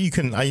 Yeah, you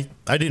can. I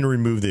didn't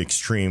remove the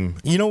extreme.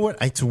 You know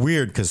what? It's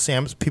weird because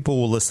people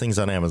will list things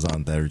on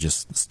Amazon that are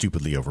just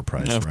stupidly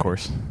overpriced. Of right?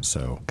 course.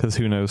 So, because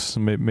who knows?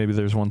 Maybe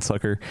there's one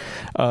sucker.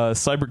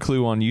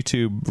 CyberClue on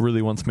YouTube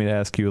really wants me to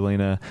ask you,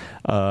 Elena,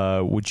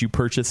 would you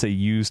purchase a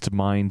used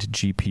mined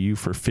GPU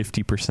for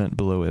 50%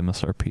 below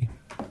MSRP?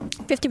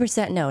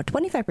 50% no.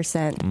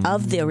 25%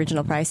 of the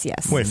original price,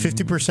 yes. wait,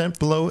 50%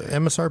 below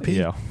MSRP?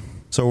 Yeah.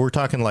 So we're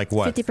talking like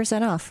what?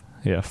 50% off.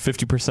 Yeah,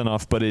 50%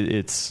 off, but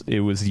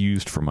it was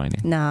used for mining.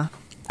 Nah.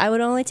 I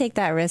would only take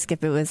that risk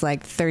if it was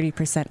like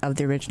 30% of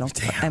the original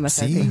MSRP.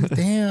 See?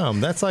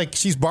 Damn. That's like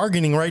she's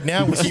bargaining right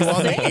now with you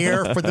on the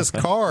air for this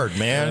card,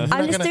 man. You're I'm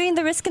not just gonna- doing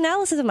the risk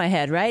analysis in my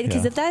head, right?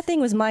 Because Yeah. if that thing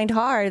was mined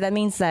hard, that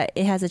means that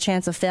it has a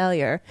chance of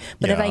failure.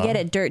 But if I Yeah. get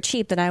it dirt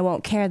cheap, then I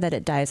won't care that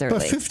it dies early.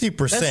 But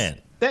 50%.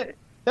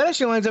 That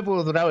actually lines up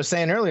with what I was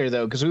saying earlier,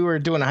 though, because we were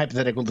doing a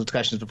hypothetical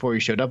discussions before you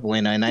showed up,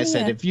 Elena, and I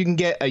said if you can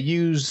get a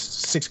used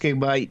 6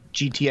 gigabyte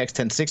GTX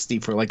 1060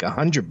 for like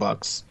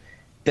 $100,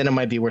 then it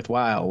might be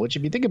worthwhile. Which,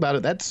 if you think about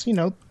it, that's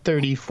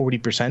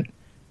 30-40%.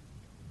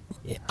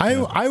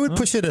 I would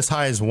push it as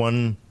high as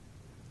one.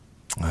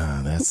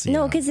 That's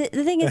No, because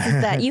the thing is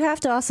that you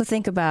have to also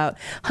think about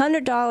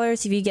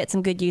 $100 if you get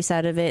some good use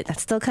out of it. That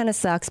still kind of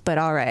sucks, but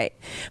all right.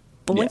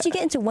 But once you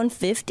get into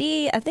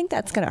 $150, I think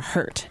that's going to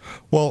hurt.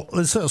 Well,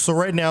 so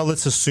right now,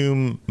 let's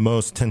assume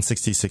most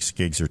 1066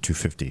 gigs are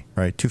 250,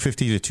 right?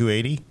 250 to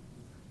 280.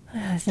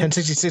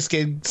 1066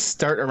 gigs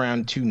start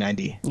around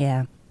 290.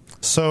 Yeah.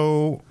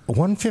 So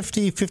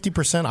 150,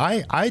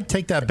 50%. I'd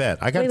take that bet.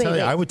 I got to tell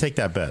you, I would take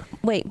that bet.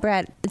 Wait,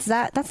 Brad, that's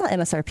not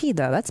MSRP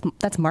though.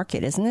 That's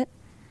market, isn't it?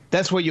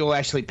 That's what you'll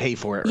actually pay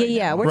for it.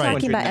 Yeah, we're Right.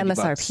 talking about $190.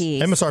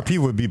 MSRP. MSRP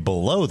would be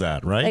below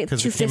that, right? Like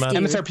Because it came out.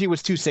 250. MSRP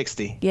was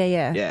 260.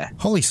 Yeah. Yeah.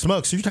 Holy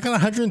smokes! So you're talking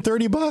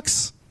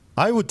 $130?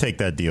 I would take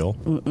that deal.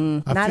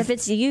 Not if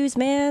it's used,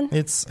 man.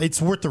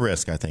 It's worth the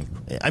risk. I think.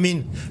 I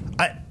mean,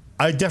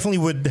 I definitely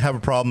would have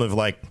a problem of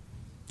like,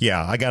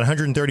 yeah, I got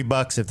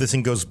 $130. If this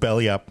thing goes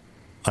belly up,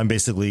 I'm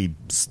basically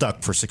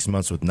stuck for 6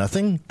 months with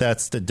nothing.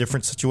 That's the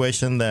different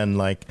situation than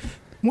like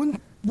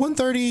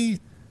 130.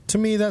 To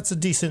me, that's a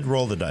decent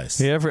roll of the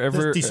dice. Yeah,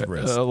 That's decent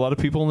risk. a lot of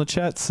people in the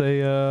chat say,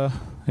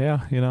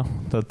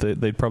 that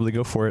they'd probably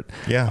go for it.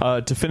 Yeah.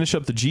 To finish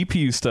up the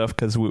GPU stuff,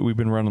 because we've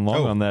been running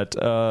long on that,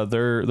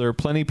 there are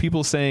plenty of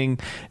people saying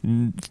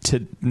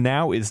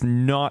now is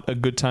not a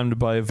good time to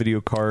buy a video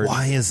card.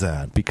 Why is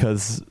that?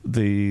 Because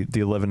the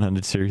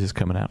 1100 series is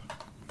coming out.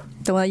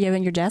 The one you have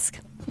in your desk?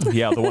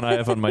 Yeah, the one I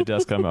have on my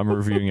desk, I'm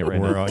reviewing it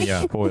right now.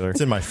 Yeah, Spoiler.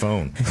 it's in my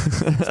phone.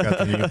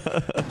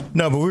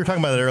 No, but we were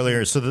talking about it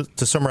earlier. So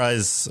to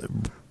summarize,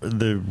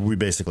 we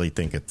basically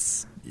think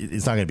it's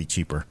not going to be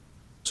cheaper.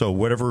 So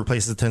whatever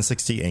replaces the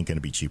 1060 ain't going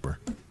to be cheaper,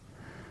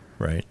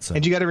 right? So.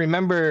 And you got to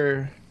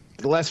remember,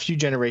 the last few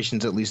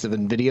generations, at least, of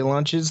NVIDIA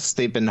launches,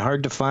 they've been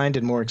hard to find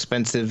and more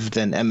expensive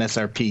than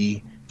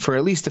MSRP for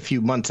at least a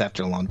few months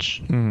after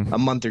launch, a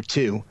month or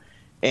two.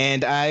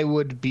 And I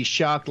would be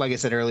shocked, like I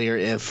said earlier,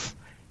 if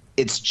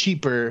it's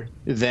cheaper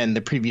than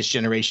the previous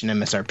generation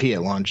MSRP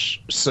at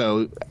launch.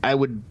 So I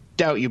would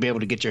doubt you'll be able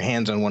to get your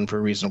hands on one for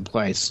a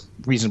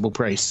reasonable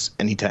price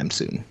anytime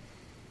soon.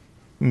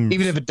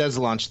 Even if it does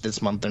launch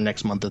this month or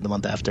next month or the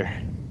month after.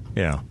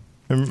 Yeah.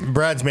 And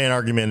Brad's main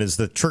argument is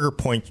the trigger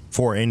point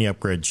for any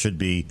upgrade should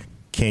be,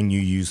 can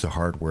you use the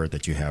hardware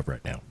that you have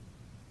right now?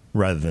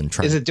 Rather than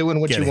trying is it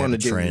doing what you want to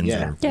do?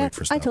 Yeah,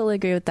 I totally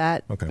agree with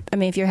that. Okay. I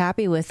mean, if you're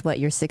happy with what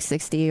your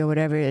 660 or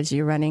whatever it is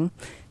you're running,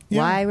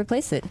 why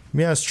replace it?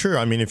 Yeah, it's true.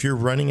 I mean, if you're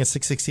running a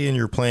 660 and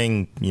you're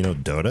playing,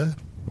 Dota,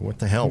 what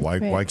the hell?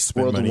 Why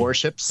spend World money? of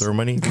Warships? Throw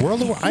money?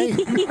 World of it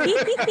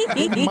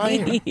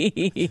might,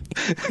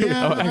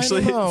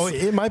 actually,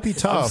 it might be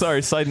tough. I'm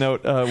sorry. Side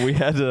note: we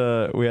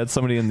had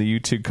somebody in the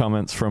YouTube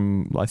comments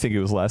from, I think it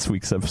was last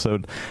week's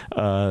episode,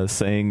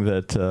 saying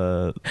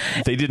that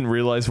they didn't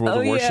realize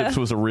World of Warships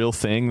was a real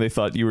thing. They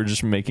thought you were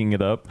just making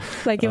it up.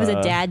 Like it was a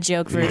dad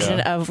joke version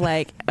of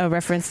like a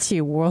reference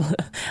to World,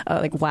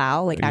 like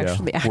WoW, like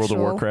actually World of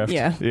Warcraft.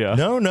 Yeah.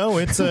 No,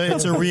 it's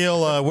a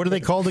real. What are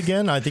they called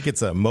again? I think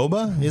it's a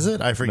MOBA. Is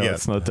it? I forget. No,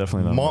 it's not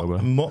definitely not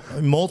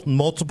MOBA.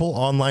 Multiple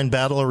online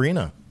battle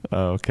arena.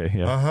 Oh, okay,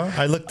 yeah.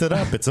 I looked it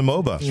up. It's a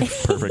MOBA.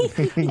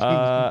 Perfect.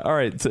 All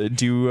right. So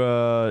do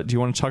you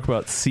want to talk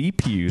about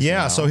CPUs?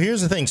 Yeah. now? So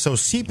here's the thing. So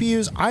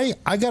CPUs,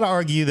 I got to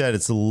argue that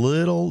it's a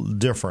little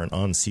different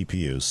on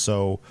CPUs.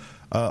 So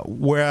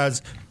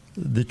whereas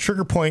the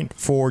trigger point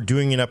for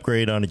doing an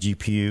upgrade on a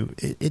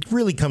GPU, it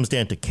really comes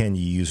down to can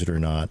you use it or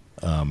not.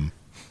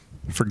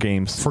 For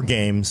games. For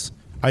games.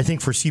 I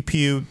think for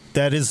CPU,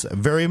 that is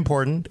very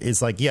important.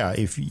 It's like,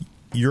 if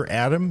your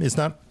Atom is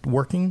not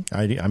working,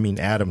 I mean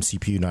Atom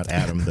CPU, not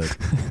Adam, the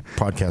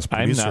podcast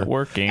producer. I'm not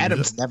working.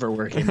 Atom's never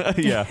working.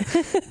 Yeah.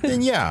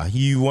 Then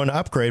you want to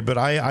upgrade, but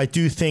I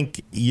do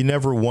think you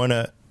never want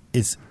to.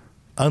 It's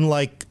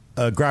unlike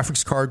a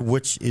graphics card,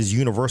 which is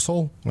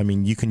universal. I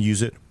mean, you can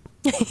use it.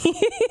 What's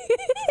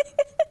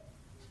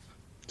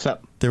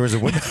up? There was a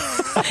window.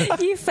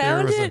 You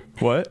found it?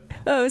 What?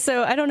 Oh,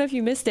 so I don't know if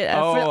you missed it. For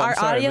our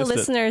audio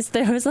listeners,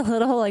 there was a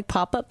little like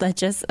pop-up that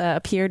just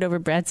appeared over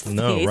Brad's face.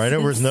 No, right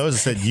over his nose. It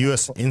said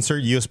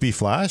insert USB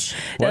flash.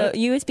 What?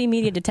 USB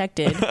media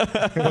detected.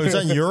 Was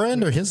that your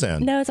end or his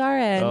end? No, it's our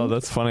end. Oh,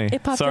 that's funny.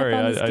 It popped Sorry,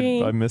 up on the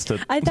screen. I missed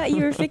it. I thought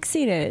you were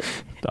fixing it.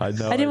 I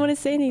know. I didn't want to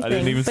say anything. I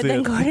didn't even but see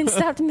then it. Gordon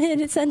stopped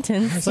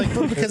mid-sentence. It's like,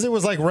 because it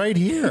was like right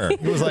here.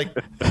 It was like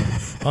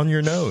on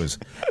your nose.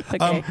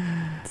 Okay.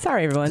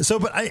 Sorry, everyone. So,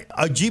 but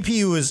a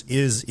GPU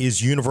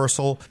is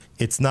universal.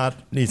 It's not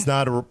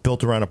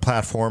built around a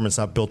platform. It's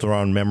not built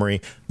around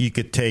memory. You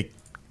could take,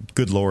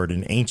 good Lord,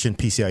 an ancient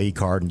PCIe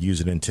card and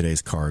use it in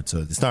today's card.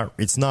 So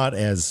it's not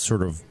as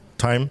sort of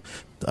time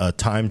to a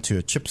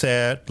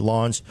chipset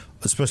launch,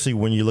 especially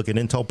when you look at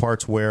Intel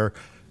parts where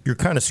you're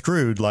kind of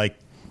screwed. Like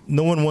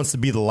no one wants to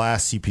be the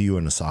last CPU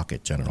in a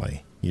socket.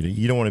 Generally,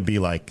 you don't want to be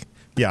like,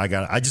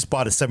 I just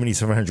bought a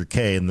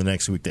 7700K, and the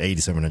next week the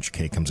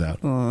 8700K comes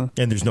out, and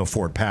there's no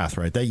forward path,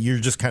 right? That you're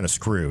just kind of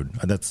screwed.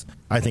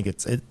 I think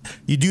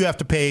you do have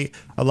to pay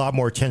a lot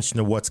more attention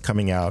to what's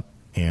coming out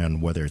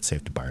and whether it's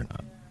safe to buy or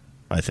not.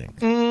 I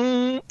think.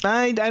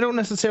 I don't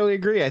necessarily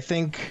agree. I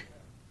think,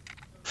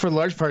 for the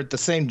large part, the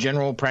same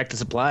general practice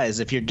applies.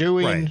 If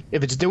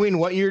it's doing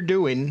what you're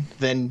doing,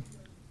 then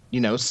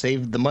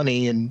save the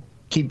money and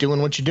keep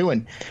doing what you're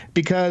doing.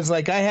 Because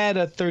like I had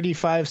a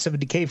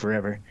 3570K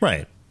forever,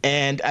 right?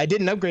 And I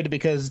didn't upgrade it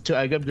because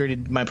I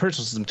upgraded my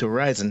personal system to a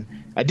Ryzen.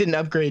 I didn't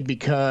upgrade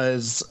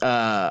because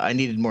I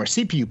needed more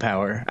CPU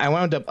power. I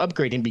wound up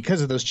upgrading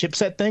because of those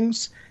chipset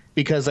things.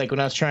 Because like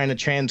when I was trying to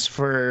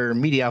transfer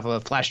media off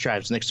of flash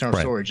drives and external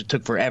storage, it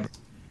took forever.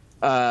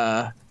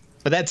 But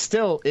that's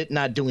still it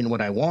not doing what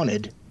I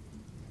wanted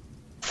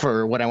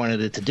for what I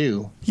wanted it to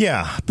do.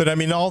 Yeah, but I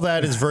mean, all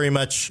that is very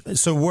much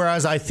so.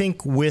 Whereas I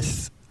think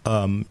with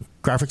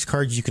graphics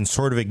cards, you can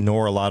sort of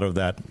ignore a lot of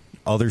that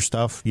other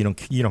stuff. You don't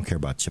care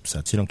about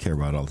chipsets. You don't care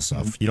about all the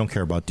stuff. You don't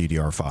care about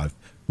DDR5.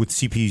 With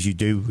CPUs, you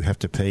do have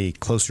to pay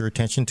closer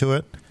attention to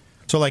it.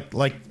 So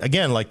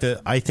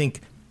I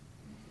think,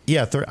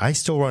 I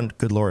still run.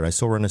 Good Lord, I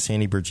still run a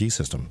Sandy Bridge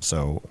system.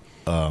 So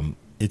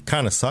it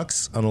kind of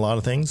sucks on a lot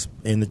of things,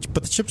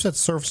 but the chipset's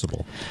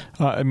serviceable.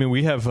 I mean,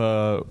 we have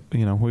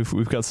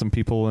we've got some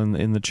people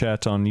in the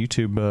chat on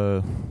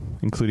YouTube,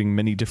 including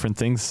many different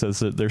things, says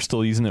that they're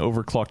still using the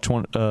overclocked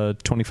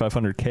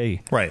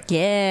 2500K. Right.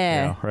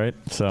 Yeah. Right.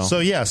 So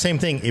same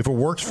thing. If it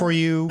works for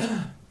you,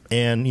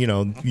 and you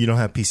don't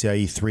have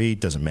PCIe 3, it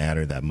doesn't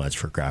matter that much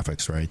for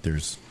graphics, right?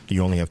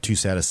 You only have 2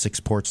 SATA 6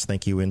 ports.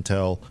 Thank you,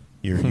 Intel.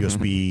 Your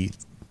USB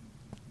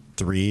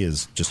 3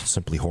 is just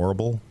simply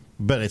horrible.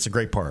 but it's a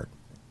great part.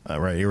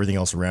 Right, everything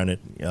else around it.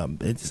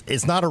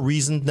 It's not a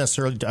reason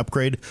necessarily to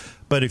upgrade,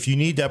 but if you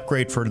need to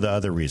upgrade for the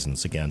other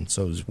reasons, again,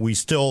 so you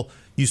still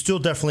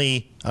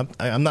definitely.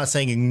 I'm not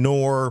saying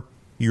ignore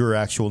your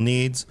actual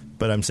needs,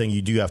 but I'm saying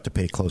you do have to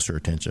pay closer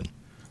attention.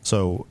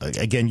 So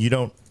again, you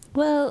don't.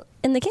 Well,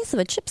 in the case of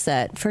a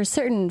chipset, for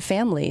certain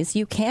families,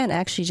 you can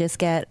actually just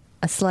get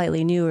a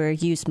slightly newer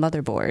used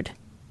motherboard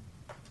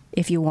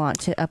if you want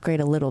to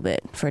upgrade a little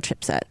bit for a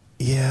chipset.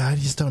 Yeah, I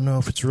just don't know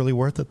if it's really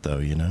worth it, though,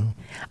 you know?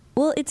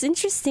 Well, it's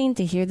interesting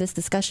to hear this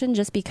discussion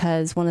just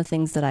because one of the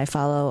things that I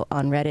follow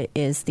on Reddit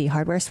is the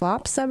hardware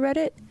swap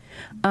subreddit.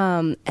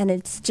 And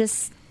it's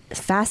just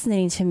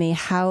fascinating to me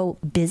how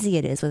busy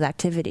it is with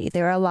activity.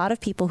 There are a lot of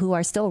people who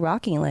are still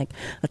rocking like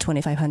a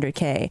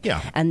 2500K.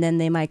 Yeah. And then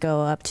they might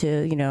go up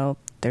to,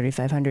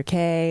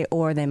 3500K,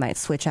 or they might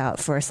switch out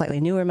for a slightly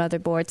newer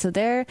motherboard. So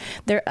they're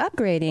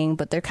upgrading,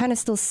 but they're kind of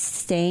still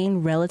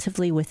staying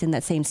relatively within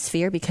that same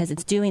sphere because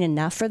it's doing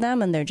enough for them,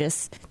 and they're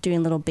just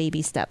doing little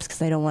baby steps because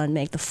they don't want to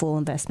make the full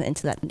investment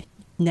into that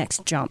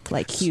next jump,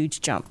 like huge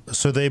jump.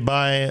 So they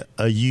buy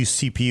a used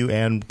CPU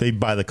and they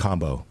buy the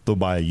combo. They'll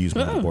buy a used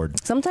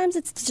motherboard. Sometimes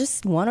it's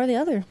just one or the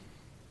other.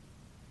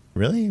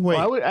 Really? Wait.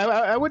 Well,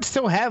 I would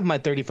still have my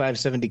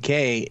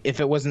 3570K if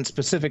it wasn't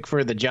specific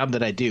for the job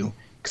that I do.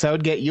 Because I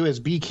would get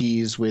USB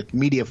keys with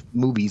media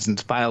movies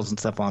and files and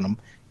stuff on them,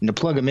 and to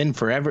plug them in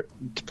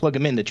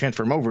to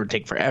transfer them over would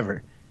take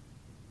forever.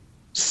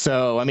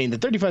 So, I mean, the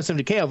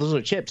 3570K, all those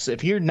little chips,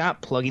 if you're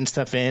not plugging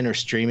stuff in or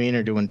streaming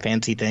or doing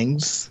fancy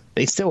things,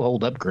 they still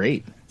hold up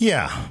great.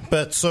 Yeah,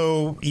 but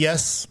so,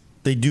 yes,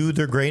 they do.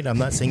 They're great. I'm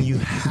not saying you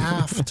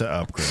have to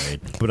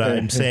upgrade, but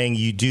I'm saying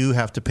you do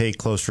have to pay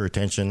closer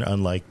attention,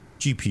 unlike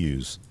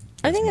GPUs.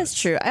 I think that's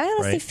true. I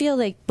honestly feel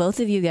like both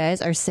of you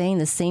guys are saying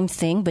the same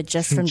thing, but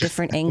just from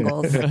different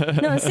angles.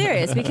 No, I'm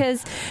serious,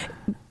 because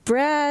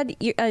Brad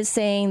is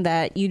saying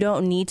that you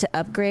don't need to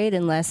upgrade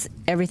unless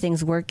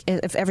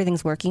if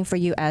everything's working for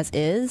you as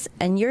is,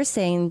 and you're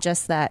saying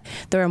just that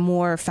there are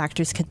more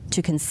factors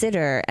to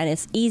consider, and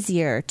it's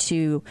easier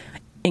to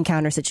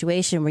encounter a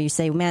situation where you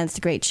say, man, it's a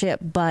great chip,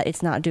 but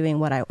it's not doing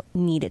what I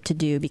need it to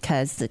do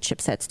because the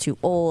chipset's too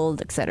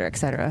old, et cetera, et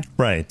cetera.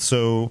 Right.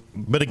 So,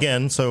 but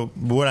again, so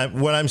what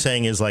I'm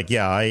saying is like,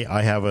 yeah,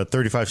 I have a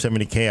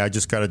 3570K. I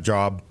just got a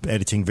job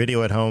editing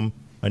video at home.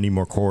 I need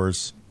more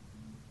cores.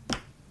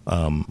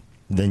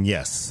 Then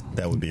yes,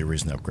 that would be a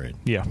reason to upgrade.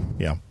 Yeah.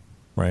 Yeah.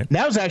 Right.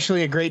 Now's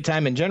actually a great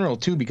time in general,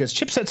 too, because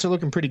chipsets are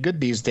looking pretty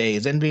good these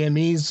days.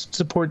 NVMe's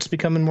support's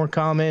becoming more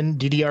common.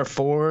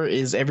 DDR4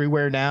 is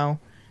everywhere now.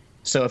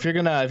 So if you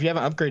haven't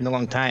upgraded in a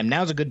long time,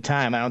 now's a good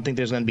time. I don't think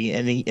there's going to be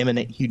any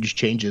imminent huge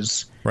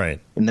changes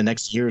in the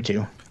next year or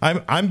two.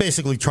 I'm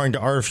basically trying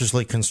to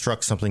artificially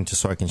construct something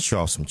just so I can show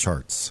off some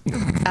charts.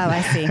 Oh,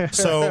 I see.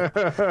 So,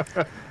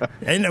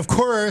 and of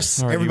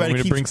course,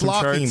 everybody keeps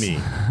blocking me.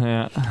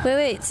 Yeah.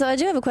 Wait. So I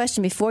do have a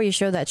question before you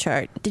show that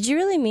chart. Did you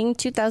really mean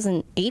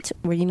 2008,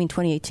 or do you mean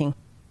 2018?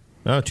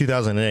 No,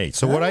 2008.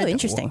 So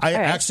interesting. I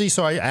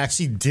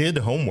actually did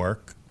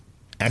homework.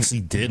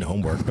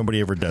 Nobody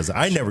ever does it.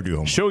 I never do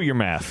homework. Show your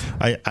math.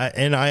 I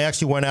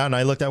actually went out and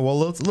I looked at, well,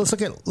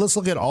 let's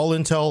look at all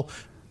Intel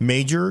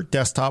major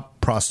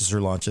desktop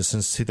processor launches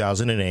since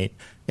 2008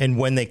 and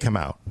when they come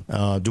out.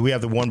 Do we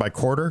have the one by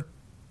quarter,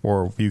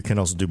 or you can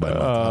also do by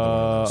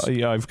month?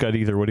 Yeah, I've got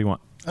either. What do you want?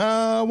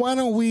 Why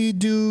don't we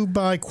do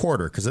by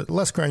quarter? Because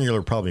less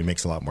granular probably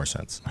makes a lot more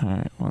sense. All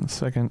right, 1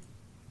 second.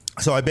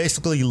 So I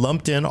basically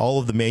lumped in all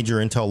of the major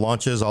Intel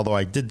launches, although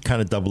I did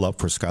kind of double up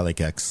for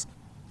Skylake X.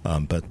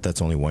 But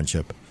that's only one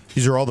chip.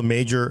 These are all the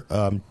major,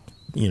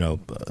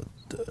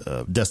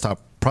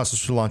 desktop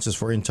processor launches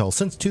for Intel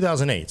since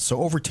 2008.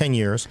 So over 10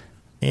 years.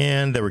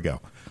 And there we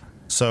go.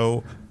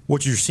 So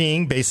what you're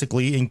seeing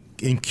basically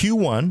in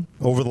Q1,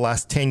 over the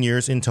last 10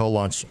 years, Intel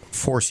launched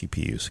 4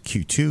 CPUs.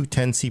 Q2,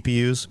 10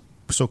 CPUs.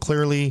 So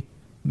clearly,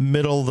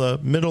 middle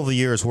of the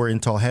year is where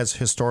Intel has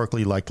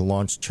historically liked to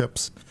launch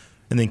chips.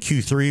 And then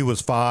Q3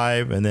 was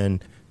 5, and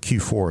then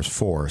Q4 is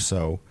 4.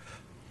 So,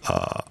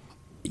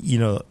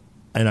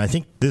 and I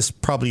think this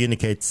probably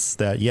indicates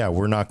that, yeah,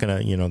 we're not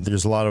going to,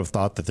 there's a lot of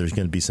thought that there's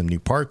going to be some new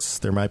parts.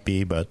 There might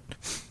be, but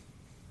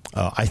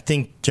I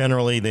think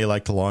generally they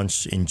like to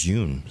launch in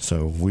June.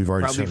 So we've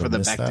already probably sort of for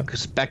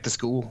the back to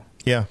school.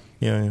 Yeah.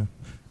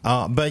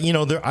 But,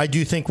 I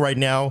do think right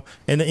now,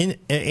 and in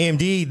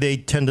AMD, they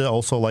tend to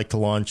also like to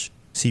launch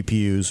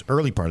CPUs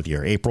early part of the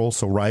year, April.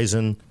 So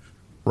Ryzen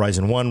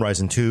 1,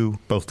 Ryzen 2,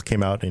 both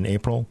came out in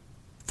April.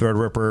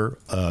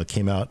 Threadripper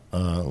came out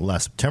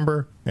last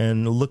September,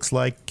 and it looks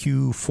like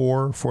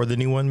Q4 for the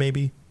new one,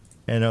 maybe.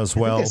 And as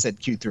well, I think I said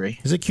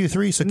Q3. Is it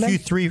Q3? So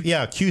Q3,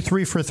 yeah,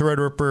 Q3 for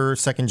Threadripper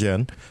 2nd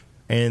gen,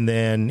 and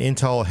then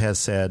Intel has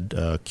said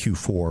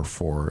Q4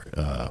 for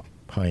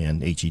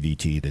high-end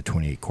HEDT, the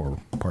 28-core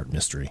part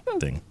mystery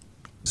thing.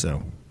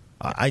 So,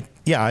 I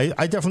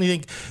definitely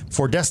think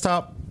for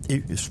desktop,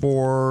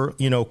 for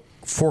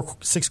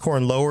 6-core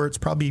and lower, it's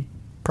probably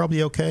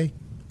okay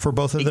for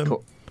both of them.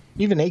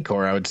 Even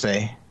 8-core, I would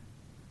say.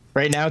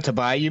 Right now, to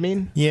buy, you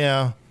mean?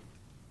 Yeah.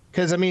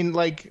 Because, I mean,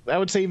 like, I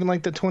would say even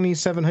like the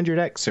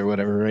 2700X or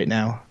whatever right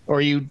now. Or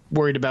are you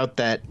worried about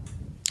that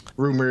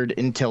rumored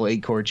Intel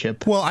 8-core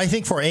chip? Well, I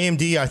think for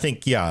AMD, I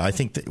think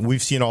that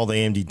we've seen all the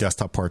AMD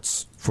desktop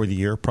parts for the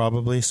year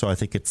probably, so I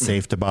think it's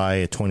safe to buy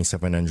a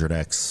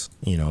 2700X,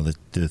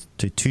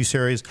 the 2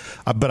 series.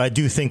 But I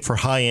do think for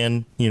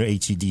high-end,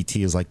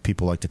 HEDT is like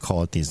people like to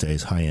call it these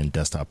days, high-end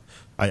desktop.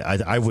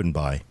 I wouldn't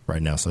buy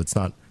right now, so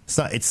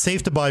it's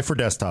safe to buy for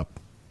desktop,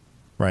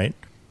 right?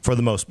 For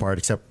the most part,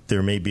 except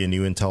there may be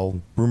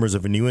rumors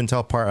of a new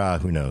Intel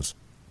part, who knows.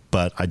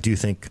 But I do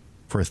think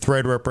for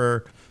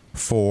Threadripper,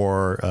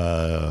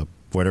 for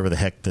whatever the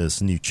heck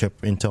this new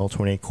chip Intel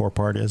 28-core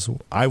part is,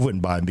 I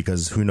wouldn't buy them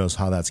because who knows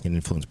how that's going to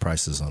influence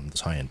prices on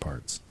those high-end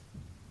parts.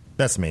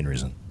 That's the main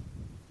reason.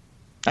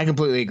 I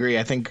completely agree.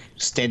 I think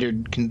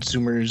standard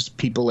consumers,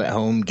 people at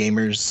home,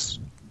 gamers,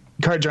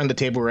 cards are on the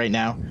table right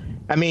now.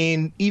 I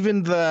mean,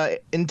 even the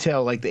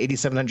Intel, like the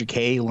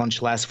 8700K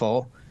launched last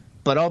fall,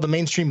 but all the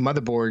mainstream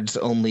motherboards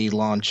only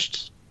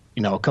launched,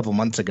 a couple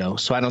months ago.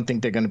 So I don't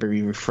think they're going to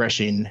be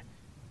refreshing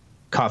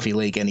Coffee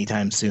Lake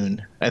anytime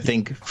soon. I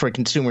think for a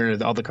consumer,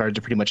 all the cards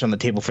are pretty much on the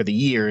table for the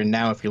year, and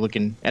now if you're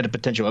looking at a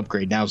potential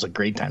upgrade, now is a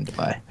great time to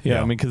buy.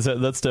 Yeah, I mean, because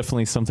that's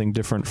definitely something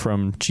different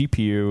from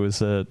GPU, is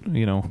that,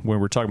 when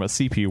we're talking about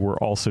CPU, we're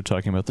also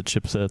talking about the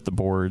chipset, the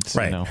boards.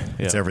 Right.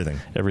 It's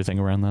everything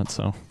around that,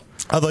 so...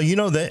 Although,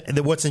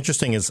 what's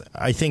interesting is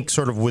I think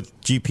sort of with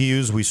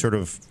GPUs, we sort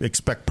of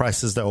expect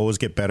prices to always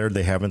get better.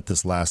 They haven't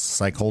this last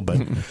cycle, but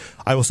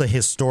I will say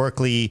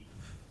historically...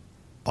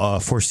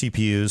 for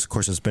CPUs, of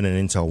course, it's been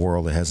an Intel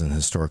world. It hasn't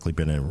historically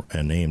been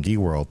an AMD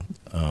world.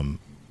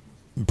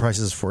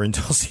 Prices for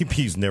Intel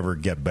CPUs never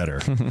get better.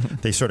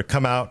 They sort of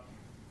come out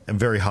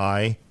very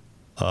high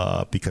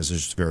because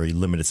there's very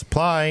limited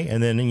supply,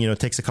 and then it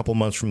takes a couple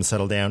months for them to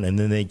settle down, and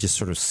then they just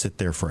sort of sit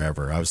there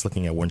forever. I was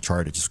looking at one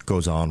chart; it just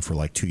goes on for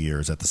like 2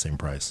 years at the same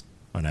price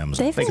on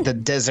Amazon. Like the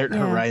desert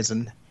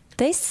horizon.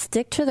 They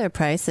stick to their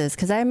prices,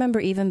 because I remember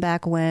even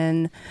back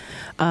when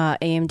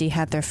AMD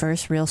had their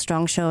first real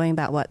strong showing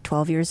about,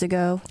 12 years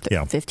ago?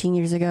 15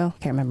 years ago?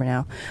 Can't remember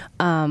now.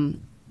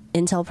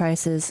 Intel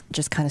prices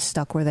just kind of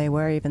stuck where they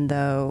were, even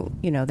though,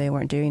 they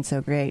weren't doing so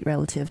great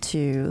relative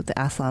to the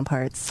Athlon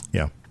parts.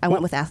 Yeah. I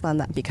went with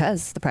Athlon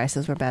because the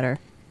prices were better.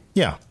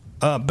 Yeah.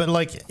 But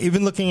like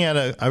even looking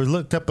at I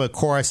looked up a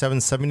Core i7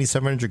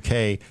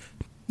 7700K,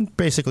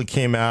 basically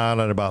came out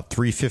at about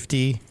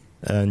 $350.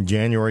 On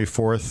January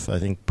 4th, I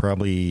think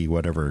probably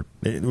whatever.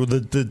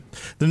 The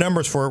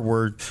numbers for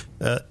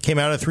it came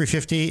out at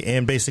 $350,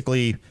 and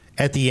basically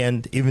at the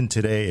end, even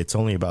today, it's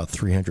only about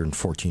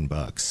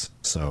 $314.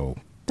 So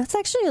that's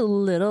actually a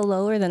little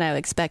lower than I would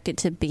expect it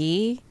to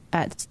be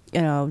at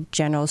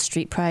general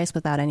street price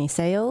without any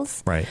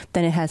sales, right?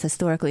 Than it has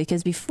historically,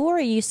 because before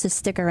it used to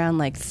stick around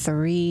like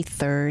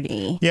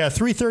 $330. Yeah,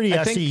 $330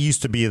 actually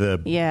used to be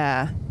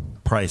the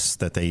price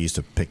that they used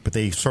to pick, but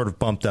they sort of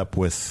bumped up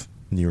with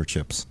newer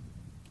chips.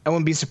 I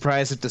wouldn't be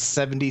surprised if the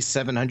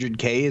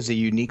 7700K is a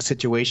unique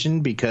situation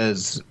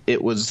because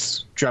it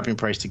was dropping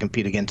price to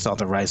compete against all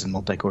the Ryzen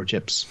multi-core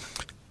chips.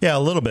 Yeah, a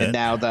little bit. And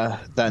now the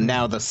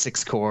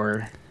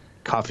 6-core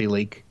Coffee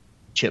Lake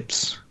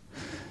chips.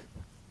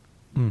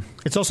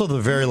 It's also the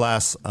very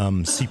last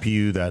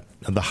CPU that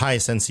the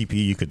highest end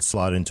CPU you could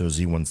slot into a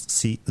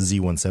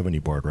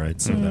Z170 board, right?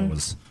 So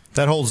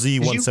that whole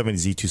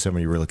Z170,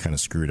 Z270 really kind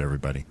of screwed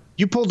everybody.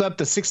 You pulled up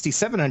the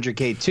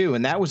 6700K too,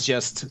 and that was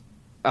just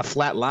a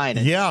flat line.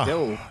 And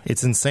still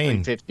it's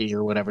insane. 350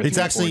 or whatever. It's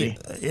actually,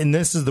 and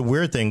this is the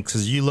weird thing,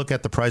 because you look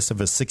at the price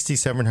of a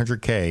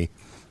 6700K,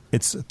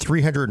 it's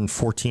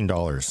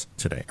 $314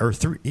 today, or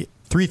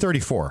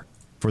 $334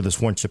 for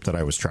this one chip that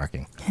I was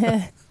tracking.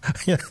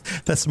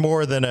 That's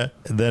more than a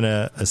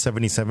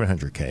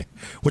 7700K,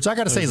 which I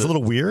got to say is a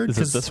little weird. Is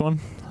it this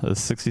one, the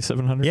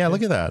 6700? Yeah,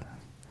 look at that.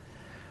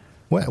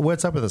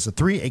 What's up with this?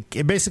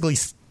 It basically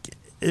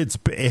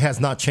it has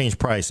not changed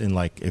price in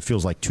it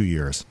feels like 2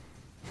 years.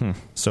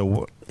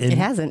 So it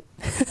hasn't.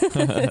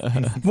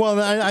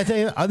 Well, I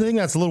think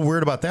that's a little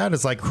weird about that.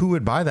 It's like, who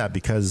would buy that?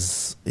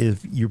 Because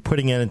if you're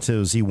putting it into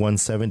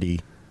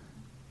Z170,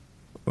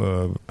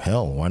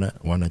 hell, why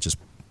not just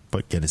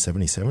get a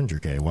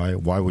 7700K?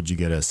 Why would you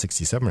get a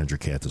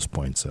 6700K at this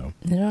point? So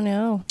I don't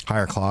know.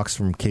 Higher clocks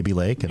from KB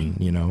Lake, and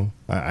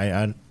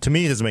to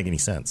me it doesn't make any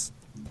sense.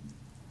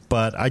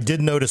 But I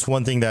did notice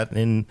one thing that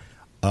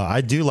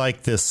I do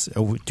like this.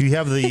 Do you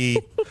have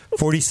the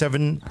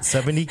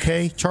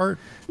 4770K chart?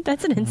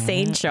 That's an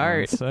insane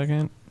chart. 1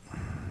 second.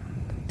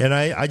 And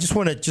I just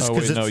want to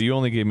because no, you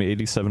only gave me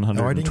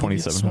 8700 and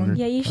 2700.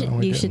 Yeah, you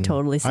should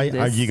totally see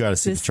this. You got to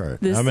see the chart.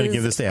 I'm going to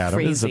give this to Adam.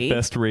 Crazy. This is the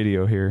best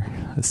radio here.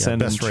 Send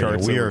best charts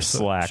radio. We over are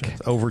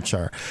Slack. Over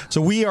chart. So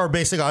we are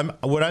basically.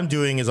 What I'm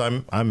doing is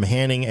I'm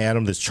handing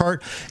Adam this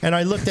chart, and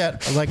I looked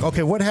at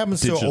okay, what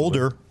happens to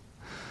older?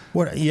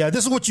 This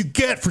is what you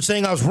get for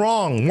saying I was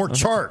wrong. More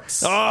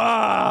charts.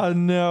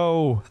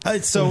 No.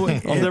 So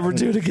I'll never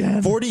do it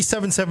again.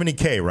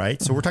 4770K,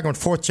 right? So we're talking about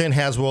 4th gen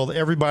Haswell.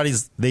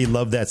 They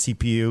love that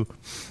CPU.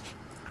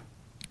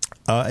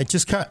 It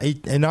just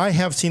and I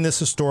have seen this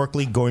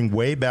historically going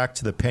way back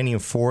to the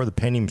Pentium 4, the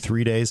Pentium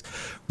 3 days,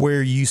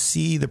 where you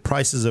see the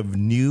prices of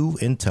new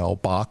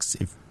Intel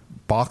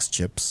box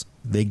chips,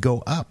 they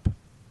go up.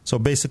 So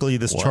basically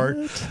this chart,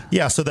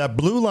 so that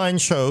blue line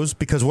shows,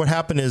 because what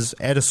happened is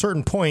at a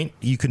certain point,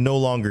 you could no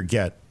longer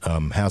get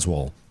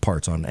Haswell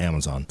parts on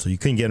Amazon. So you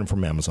couldn't get them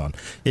from Amazon.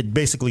 It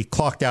basically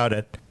clocked out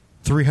at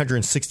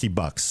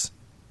 $360.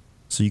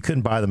 So you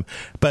couldn't buy them.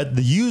 But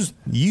the used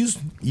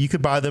you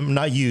could buy them,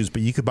 not used,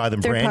 but you could buy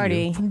them Third brand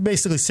party. new.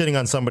 Basically sitting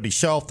on somebody's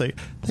shelf. They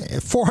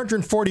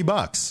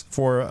 $440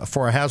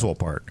 for a Haswell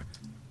part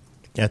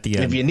at the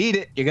end. If you need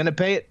it, you're going to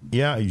pay it.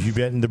 Yeah, you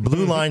bet. And the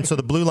blue line, so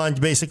the blue line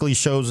basically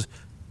shows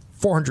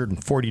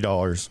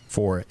 $440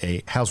 for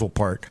a Haswell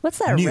part. What's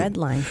that new. red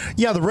line?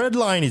 Yeah, the red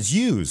line is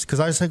used,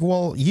 because I was like,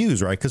 well,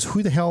 used, right? Because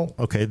who the hell?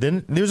 Okay,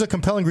 then there's a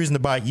compelling reason to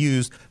buy it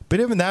used, but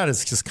even that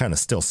is just kind of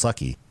still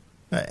sucky.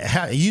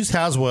 Used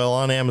Haswell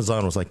on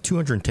Amazon was like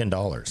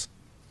 $210.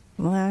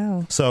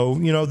 Wow. So,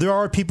 there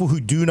are people who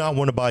do not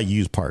want to buy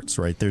used parts,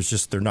 right?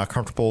 They're not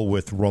comfortable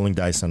with rolling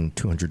dice on a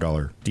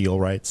 $200 deal,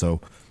 right?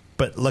 So,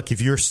 but look,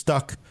 if you're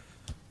stuck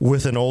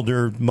with an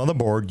older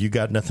motherboard, you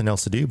got nothing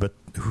else to do. But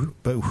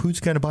who's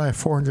going to buy a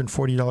 $440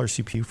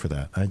 CPU for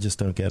that? I just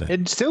don't get it.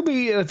 It'd still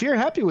be, if you're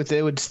happy with it,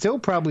 it would still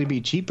probably be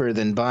cheaper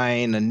than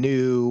buying a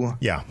new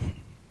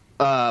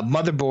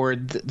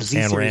motherboard, the Z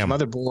And series RAM.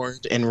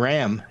 motherboard and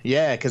RAM.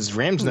 Yeah, because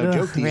RAM's no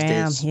joke these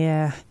days.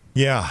 Yeah.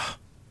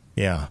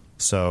 Yeah.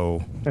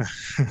 So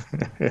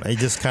I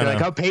just kind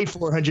of I'll pay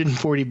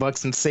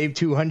 $440 and save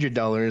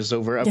 $200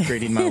 over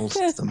upgrading my whole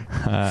system.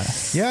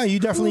 you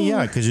definitely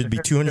because it'd be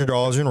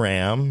 $200 in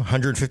RAM,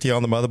 $150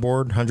 on the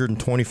motherboard,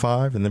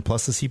 $125, and then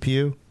plus the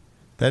CPU.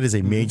 That is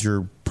a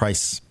major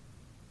price.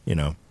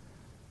 What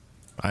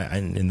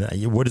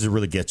does it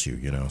really get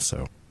you?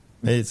 So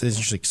it's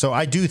interesting. So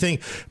I do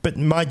think, but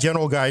my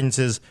general guidance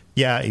is,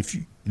 if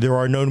there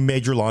are no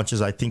major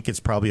launches, I think it's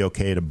probably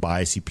okay to buy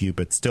a CPU.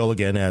 But still,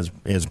 again, as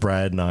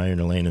Brad and I and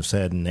Elaine have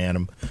said, and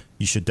Adam,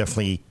 it should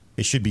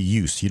be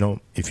used.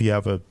 If you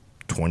have a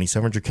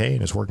 2700K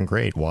and it's working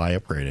great, why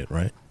upgrade it,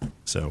 right?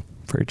 So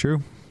Very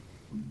true.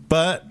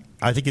 But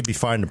I think it'd be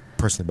fine to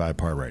personally buy a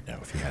part right now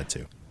if you had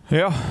to.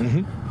 Yeah.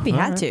 If you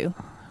had to. Of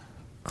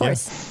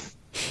course.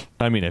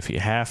 I mean, if you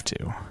have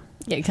to.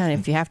 Yeah, kind of.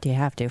 If you have to, you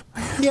have to.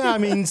 Yeah, I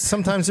mean,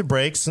 sometimes it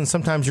breaks, and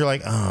sometimes you're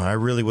like, I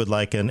really would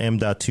like an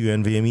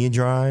M.2 NVMe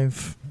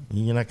drive.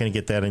 You're not going to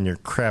get that in your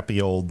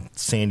crappy old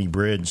Sandy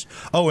Bridge.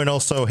 Oh, and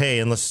also,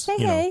 unless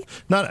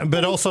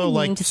but also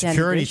like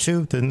security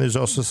too. Then there's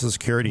also some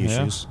security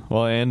issues.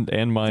 Well,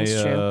 and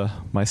my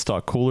my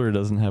stock cooler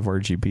doesn't have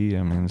RGB.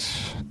 I mean,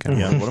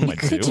 what am I You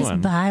could doing?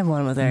 just buy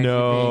one with RGB.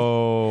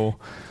 No.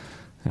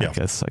 I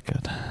guess I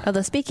could.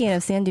 Although, speaking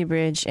of Sandy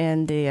Bridge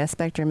and the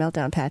Spectre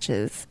meltdown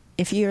patches,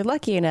 if you're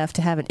lucky enough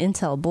to have an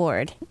Intel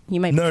board, you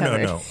might be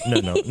covered.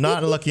 No.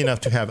 Not lucky enough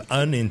to have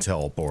an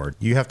Intel board.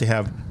 You have to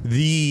have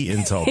the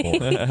Intel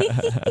board.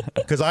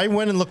 Because I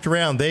went and looked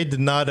around. They did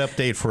not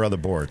update for other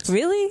boards.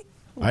 Really?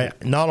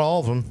 Not all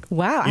of them.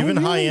 Wow, even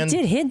I really high end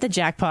did hit the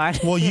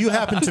jackpot. Well, you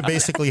happen to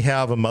basically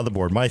have a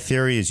motherboard. My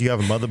theory is you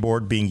have a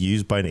motherboard being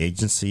used by an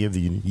agency of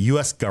the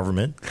U.S.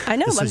 government. I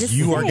know. That I'm says just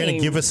you are saying. going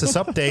to give us this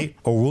update,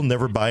 or we'll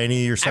never buy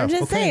any of your stuff. I'm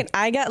just saying,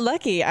 I got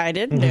lucky. I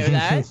didn't know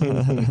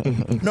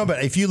that. No,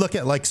 but if you look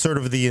at like sort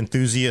of the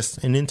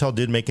enthusiast, and Intel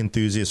did make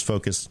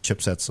enthusiast-focused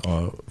chipsets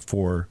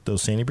for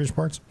those Sandy Bridge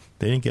parts.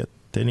 They didn't get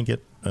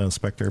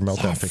Spectre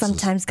meltdown fixes.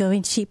 Sometimes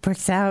going cheap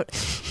works out.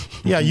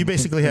 Yeah, you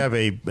basically have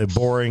a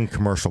boring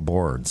commercial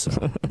board. So.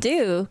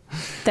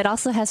 That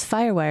also has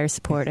FireWire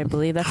support, I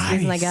believe. That's the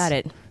reason I got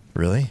it.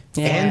 Really?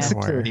 Yeah. And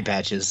security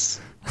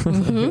patches.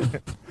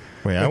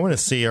 Wait, I want to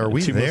see. Are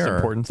we Two there? most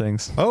important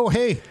things. Oh,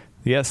 hey.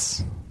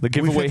 Yes, the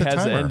giveaway hit the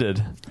has timer.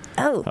 ended.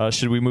 Oh.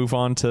 Should we move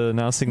on to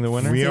announcing the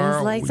winner? We Seems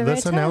are. like the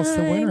Let's right announce the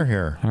time. winner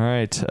here. All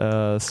right.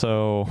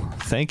 So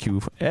thank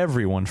you,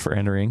 everyone, for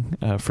entering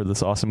for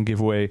this awesome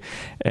giveaway.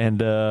 And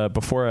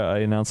before I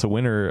announce a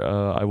winner,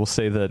 I will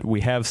say that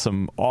we have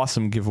some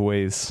awesome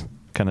giveaways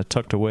kind of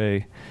tucked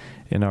away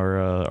in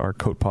our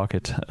coat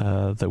pocket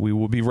that we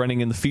will be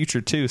running in the future,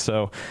 too.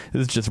 So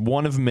this is just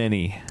one of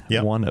many.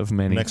 Yep. One of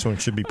many. Next one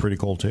should be pretty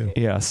cool, too.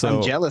 Yeah. So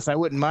I'm jealous. I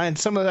wouldn't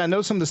mind. I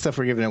know some of the stuff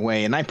we're giving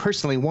away, and I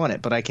personally want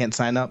it, but I can't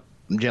sign up.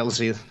 I'm jealous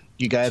of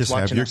you guys Just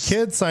watching have your us.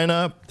 kids sign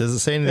up. Does it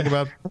say anything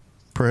about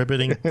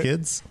prohibiting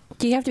kids?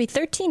 Do you have to be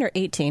 13 or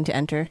 18 to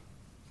enter?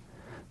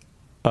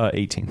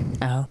 18.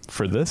 Oh.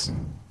 For this?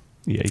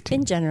 Yeah,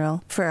 18. In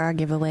general, for our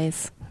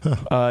giveaways.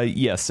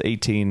 Yes,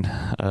 18,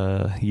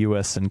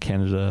 U.S. and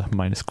Canada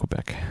minus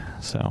Quebec.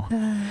 So,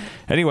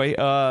 anyway,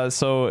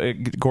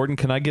 Gordon,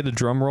 can I get a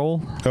drum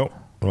roll? Oh,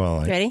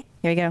 well. Ready?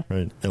 Here we go.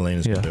 Right,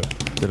 Elena's going to do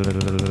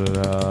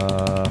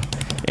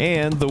it.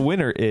 And the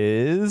winner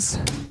is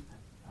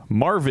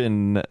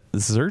Marvin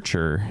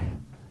Zurcher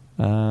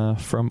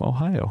from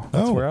Ohio.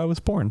 That's where I was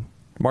born.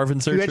 Marvin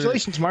Zurcher.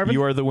 Congratulations, Marvin.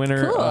 You are the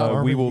winner. Cool.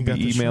 Marvin, we will you got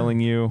be the emailing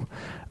you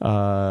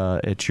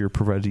at your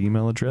provided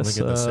email address.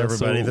 Look at this,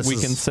 everybody. So This we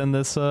is can send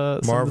this.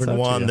 Marvin out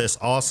won to you. this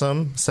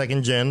awesome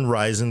second-gen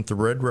Ryzen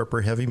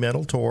Threadripper Heavy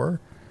Metal Tour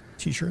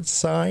T-shirt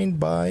signed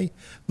by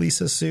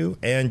Lisa Sue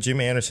and Jim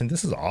Anderson.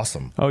 This is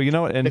awesome. Oh, you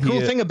know what? And the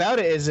cool thing about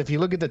it is if you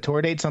look at the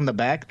tour dates on the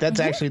back, that's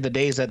actually the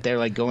days that they're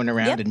like going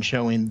around and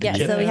showing. Yeah,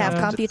 so we have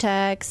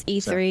Computex,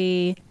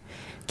 E3,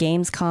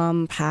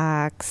 Gamescom,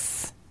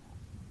 PAX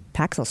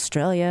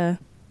Australia,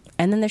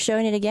 and then they're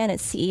showing it again at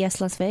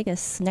CES Las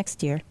Vegas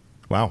next year.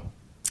 Wow.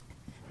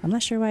 I'm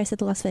not sure why I said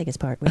the Las Vegas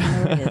part. We don't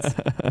know what it is.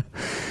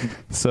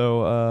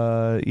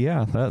 So,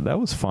 yeah, that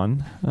was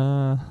fun.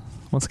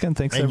 Once again,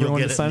 thanks everyone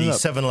to signing up. And you'll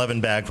get the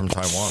 7-Eleven bag from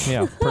Taiwan.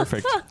 Yeah,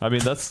 perfect. I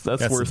mean, that's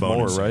worth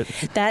more, right?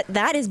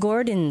 That is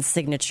Gordon's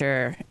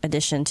signature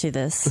addition to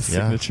this.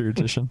 Signature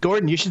edition.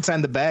 Gordon, you should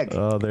sign the bag.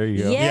 Oh, there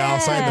you go. Yeah,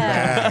 I'll sign the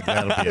bag.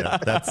 That'll be it.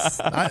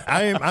 That's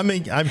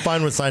I'm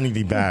fine with signing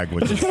the bag,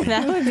 which is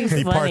that would be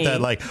the funny. part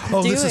that like,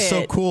 this is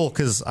so cool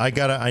because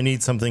I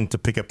need something to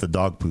pick up the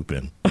dog poop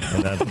in,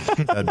 and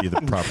that'd be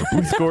the proper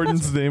poop. With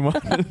Gordon's name on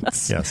it.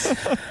 Yes.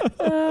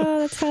 Oh,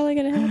 that's probably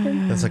gonna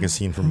happen. That's like a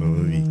scene from a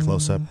movie.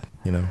 Close up,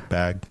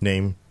 bag,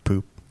 name,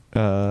 poop.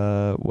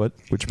 What?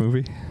 Which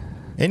movie?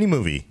 Any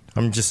movie.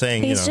 I'm just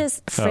saying, He's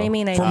just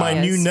framing ideas for my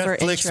new for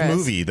Netflix interest.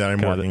 movie that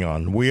I'm working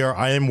on.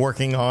 I am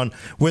working on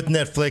with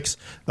Netflix.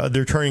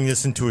 They're turning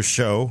this into a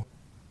show.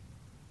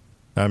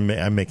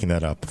 I'm making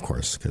that up, of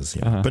course, because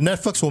but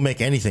Netflix will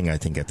make anything. I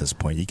think at this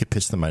point, you could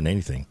pitch them on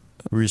anything.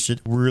 We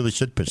really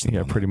should pitch them.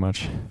 Yeah, pretty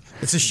much.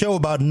 It's a show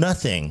about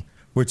nothing.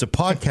 Where it's a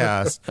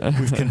podcast.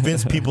 We've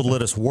convinced people to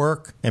let us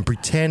work and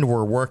pretend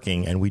we're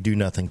working, and we do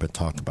nothing but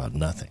talk about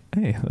nothing.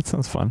 Hey, that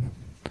sounds fun.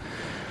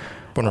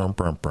 Yeah, all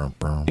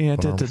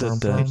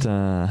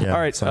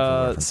right,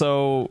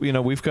 so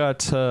we've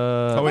got.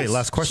 Oh wait,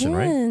 last question,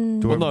 right?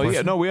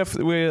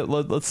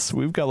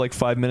 We've got like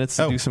 5 minutes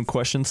to do some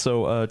questions.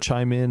 So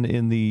chime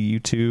in the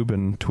YouTube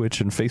and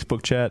Twitch and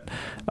Facebook chat,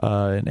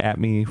 and at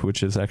me,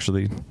 which is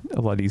actually a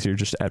lot easier,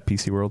 just at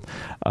PC World,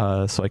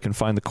 so I can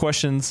find the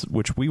questions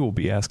which we will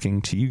be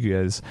asking to you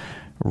guys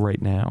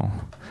right now.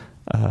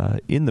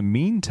 In the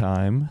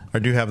meantime, I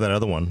do have that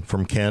other one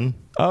from Ken.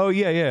 Oh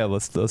yeah.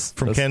 Let's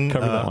Ken,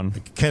 cover that one.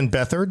 Ken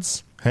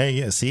Bethards. Hey,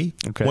 yeah, see,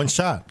 one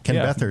shot. Ken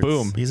Bethards.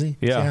 Boom, easy.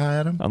 Yeah, say hi,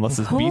 Adam. Unless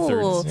it's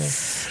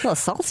Beathards. A little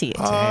salty.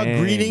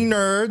 Greeting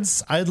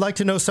nerds. I'd like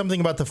to know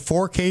something about the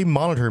 4K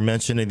monitor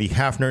mentioned in the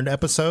Half Nerd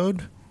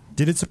episode.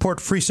 Did it support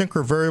FreeSync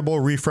or variable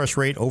refresh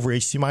rate over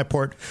HDMI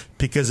port?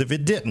 Because if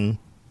it didn't,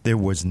 there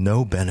was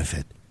no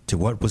benefit to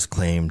what was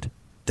claimed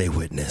they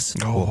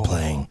witnessed while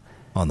playing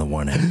on the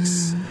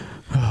 1X,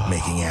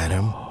 making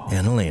Adam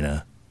and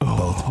Elena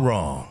both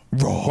wrong.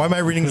 Why am I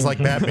reading this like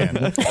Batman?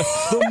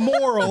 The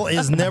moral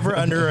is never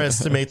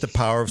underestimate the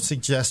power of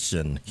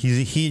suggestion.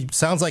 He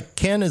sounds like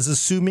Ken is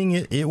assuming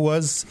it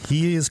was.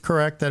 He is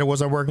correct that it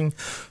wasn't working.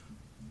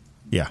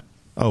 Yeah.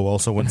 Oh,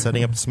 also when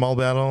setting up a small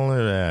battle.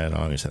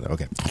 I said that.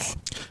 Okay.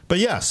 But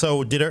yeah,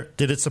 so did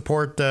it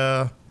support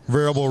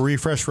variable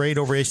refresh rate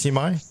over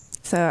HDMI?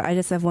 So I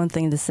just have one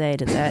thing to say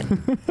to that.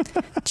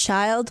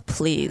 Child,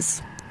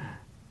 please.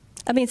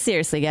 I mean,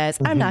 seriously, guys,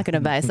 I'm not going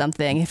to buy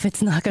something if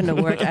it's not going to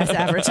work as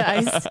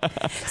advertised.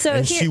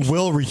 So she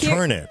will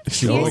return it.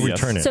 She will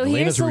return it. So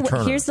here's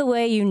the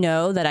way you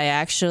know that I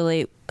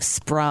actually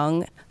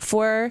sprung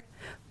for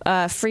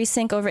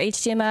FreeSync over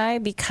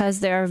HDMI, because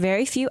there are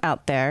very few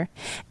out there.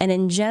 And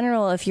in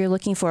general, if you're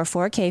looking for a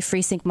 4K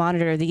FreeSync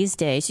monitor these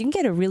days, you can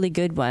get a really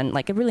good one,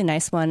 like a really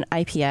nice one,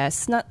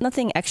 IPS,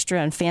 nothing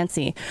extra and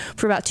fancy,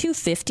 for about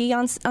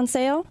 $250 on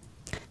sale.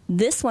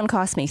 This one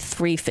cost me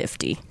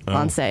 $350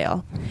 on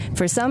sale.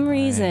 For some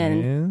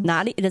reason,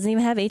 it doesn't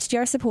even have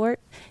HDR support.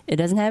 It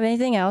doesn't have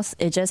anything else.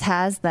 It just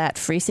has that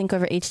FreeSync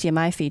over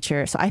HDMI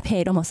feature. So I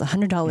paid almost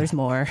 $100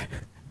 more,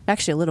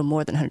 actually a little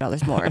more than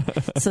 $100 more,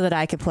 so that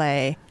I could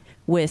play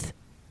with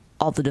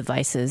all the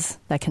devices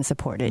that can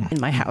support it in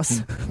my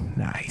house.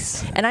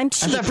 Nice. And I'm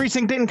cheap. I thought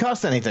FreeSync didn't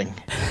cost anything.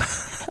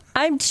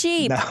 I'm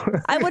cheap.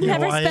 No. I would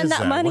never spend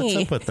that money.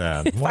 What's up with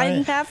that? I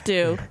didn't have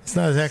to. It's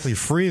not exactly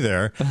free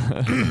there.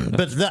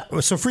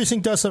 So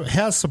FreeSync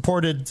has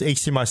supported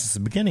HDMI since the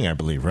beginning, I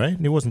believe, right?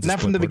 It wasn't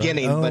not from the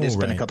beginning, but it's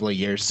been a couple of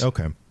years.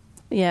 Okay.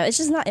 Yeah, it's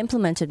just not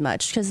implemented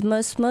much because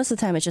most of the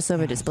time it's just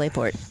over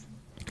DisplayPort.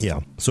 Yeah,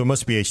 so it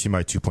must be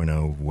HDMI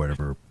 2.0,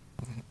 whatever.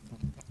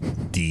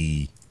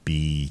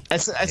 I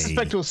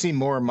suspect we'll see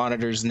more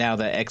monitors now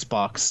that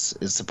Xbox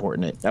is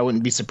supporting it. I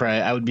wouldn't be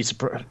surprised. I would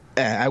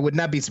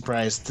not be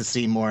surprised to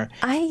see more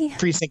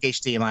FreeSync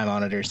HDMI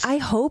monitors. I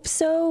hope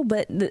so,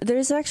 but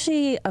there's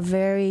actually a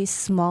very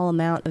small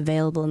amount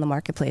available in the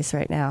marketplace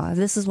right now.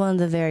 This is one of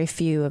the very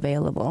few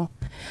available.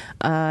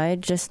 I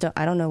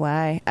don't know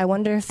why. I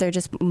wonder if they're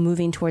just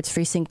moving towards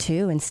FreeSync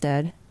 2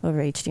 instead over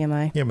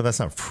HDMI. Yeah, but that's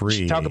not free. We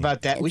should talk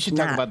about that. We should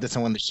talk about this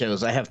on one of the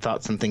shows. I have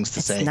thoughts and things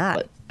to say,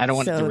 but I don't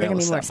want to derail. They're going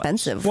to be more much.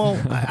 expensive.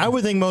 Well, I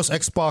would think most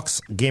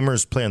Xbox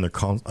gamers play on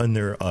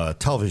their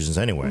televisions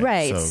anyway.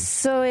 Right.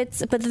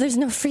 But there's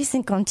no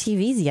FreeSync on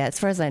TVs yet, as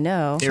far as I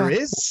know. There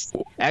is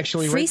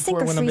actually right FreeSync before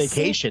I or went on FreeSync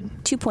vacation.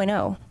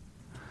 2.0.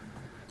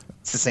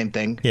 It's the same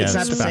thing. Yeah, it's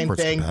not the same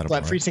backwards thing, compatible,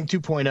 but right? FreeSync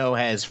 2.0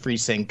 has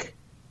FreeSync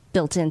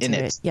built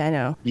into it. Yeah, I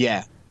know.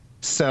 Yeah.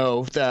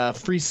 So the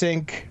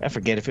FreeSync, I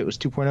forget if it was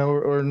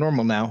 2.0 or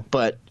normal now,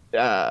 but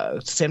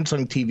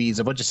Samsung TVs,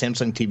 a bunch of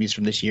Samsung TVs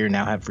from this year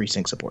now have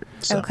FreeSync support.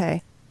 So.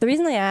 Okay. The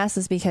reason I ask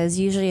is because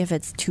usually if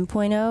it's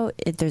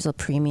 2.0, there's a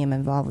premium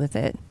involved with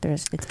it.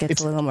 It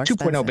gets a little more 2.0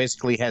 expensive.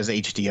 basically has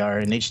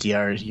HDR, and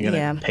HDR you're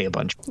going to pay a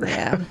bunch for.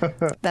 Yeah,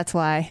 that's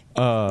why.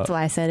 That's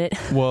why I said it.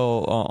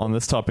 Well, on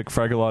this topic,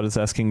 Fragalot is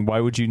asking,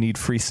 why would you need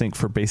FreeSync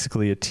for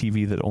basically a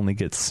TV that only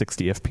gets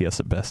 60 FPS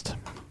at best?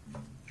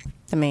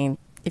 I mean,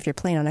 if you're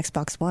playing on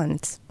Xbox One,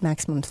 it's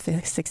maximum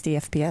 60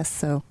 FPS,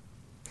 so...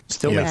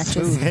 Still Yes.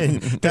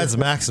 That's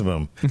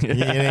maximum. You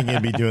ain't going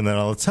to be doing that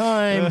all the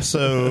time,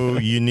 so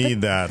you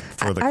need that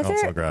for the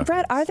console graphics.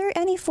 Brett, are there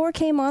any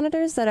 4K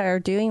monitors that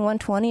are doing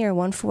 120 or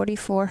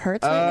 144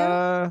 hertz right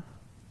now?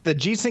 The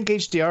G-Sync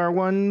HDR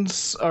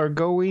ones are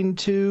going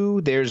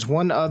to. There's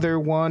one other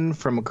one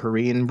from a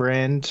Korean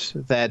brand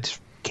that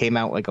came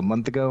out like a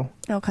month ago.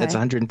 Okay. That's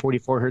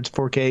 144 hertz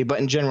 4K, but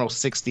in general,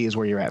 60 is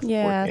where you're at.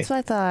 Yeah, 4K. that's what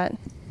I thought.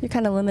 You're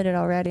kind of limited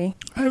already.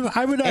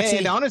 I would actually...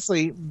 And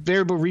honestly,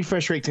 variable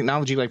refresh rate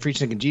technology like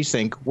FreeSync and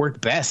G-Sync work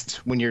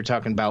best when you're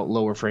talking about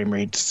lower frame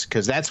rates,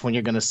 because that's when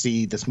you're going to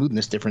see the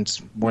smoothness difference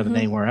more than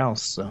anywhere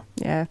else. So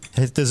Yeah.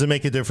 Does it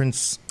make a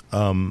difference,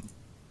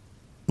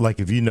 like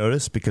if you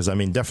notice? Because, I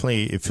mean,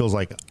 definitely it feels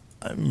like,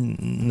 I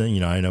know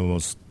I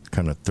was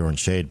kind of throwing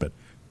shade, but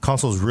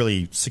consoles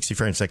really, 60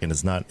 frames a second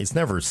is not, it's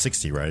never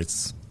 60, right?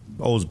 It's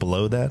always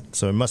below that.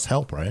 So it must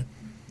help, right?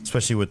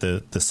 Especially with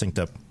the synced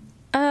up.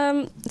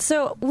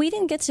 So we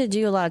didn't get to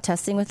do a lot of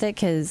testing with it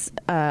because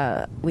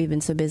we've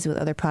been so busy with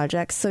other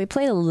projects. So we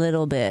played a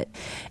little bit,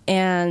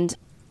 and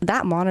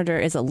that monitor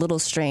is a little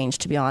strange,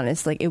 to be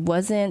honest. Like, it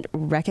wasn't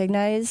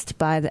recognized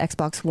by the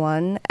Xbox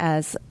One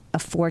as a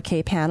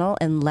 4K panel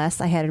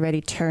unless I had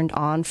already turned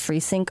on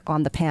FreeSync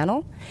on the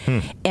panel.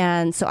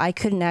 And so I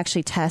couldn't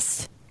actually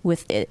test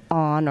with it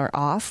on or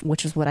off,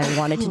 which is what I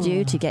wanted to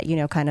do to get,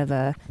 kind of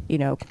a,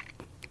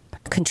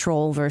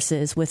 control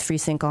versus with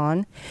FreeSync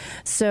on.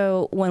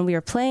 So when we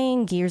were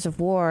playing Gears of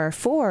War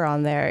 4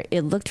 on there,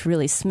 it looked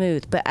really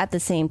smooth. But at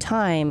the same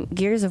time,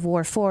 Gears of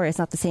War 4 is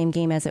not the same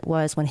game as it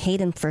was when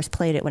Hayden first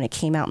played it when it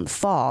came out in the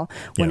fall,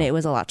 when it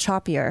was a lot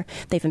choppier.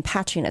 They've been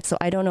patching it. So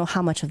I don't know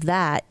how much of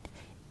that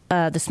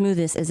the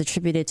smoothness is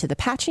attributed to the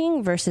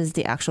patching versus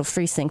the actual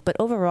FreeSync. But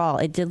overall,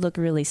 it did look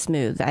really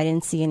smooth. I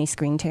didn't see any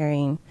screen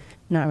tearing,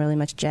 not really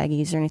much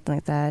jaggies or anything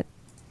like that.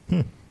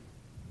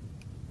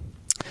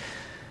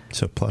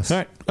 So plus.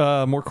 All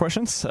right, more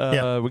questions.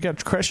 We got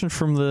a question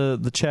from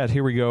the chat.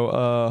 Here we go.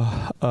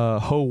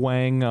 Ho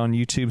Wang on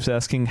YouTube's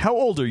asking, how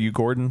old are you,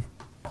 Gordon?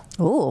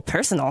 Oh,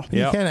 personal.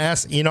 You can't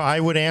ask. I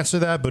would answer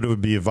that, but it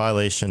would be a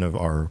violation of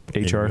our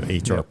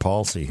HR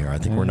policy here. I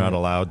think we're not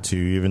allowed to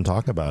even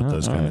talk about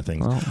those kind of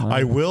things. Well,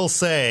 I will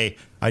say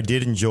I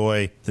did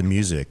enjoy the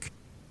music.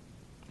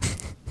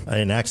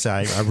 And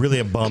actually, I really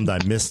am bummed.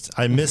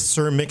 I missed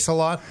Sir Mix a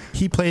lot.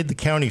 He played the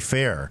county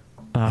fair.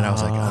 And I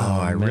was like,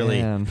 I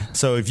really...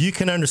 So if you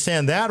can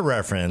understand that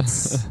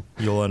reference,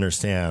 you'll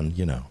understand,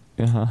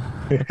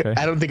 Okay.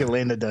 I don't think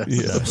Atlanta does.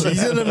 Yeah. She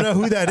doesn't know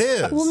who that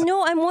is. Well,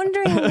 no, I'm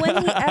wondering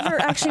when he ever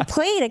actually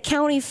played a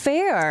county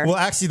fair. Well,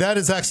 actually, that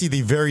is actually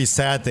the very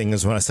sad thing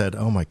is when I said,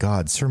 oh, my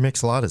God, Sir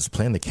Mix-a-Lot is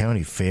playing the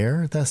county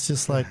fair? That's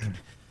just like...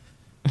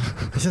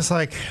 It's just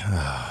like...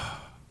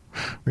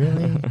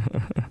 really?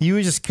 You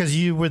would just... Because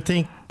you would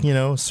think,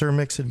 Sir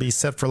Mix would be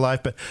set for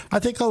life. But I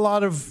think a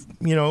lot of,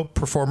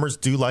 performers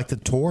do like to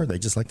tour. They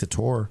just like to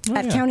tour.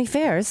 At county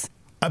fairs.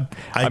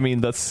 I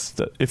mean, that's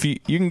if you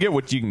can get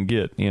what you can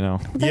get, Yeah,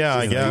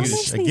 I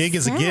guess a gig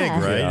is a gig,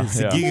 right? Yeah, it's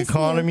a gig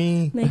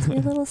economy. Makes me a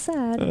little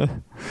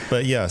sad.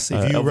 But yes,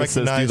 if you Elvis recognize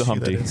says, do the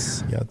Humpty,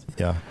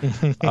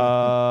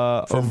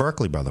 from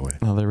Berkeley, by the way.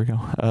 Oh, there we go.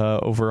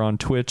 Over on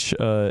Twitch,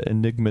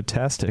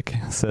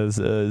 Enigmatastic says,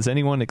 "Is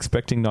anyone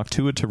expecting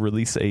Noctua to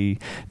release a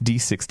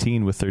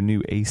D16 with their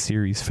new A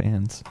series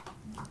fans?"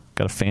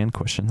 Got a fan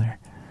question there.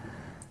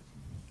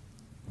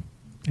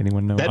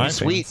 Anyone know? That'd be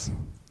sweet.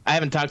 I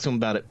haven't talked to him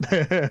about it.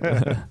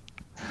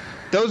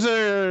 Those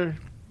are...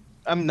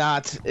 I'm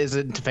not as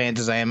into fans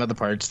as I am other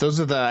parts.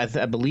 Those are I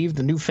believe,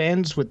 the new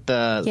fans with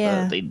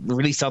they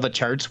released all the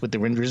charts with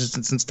the wind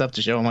resistance and stuff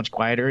to show how much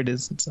quieter it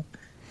is and stuff.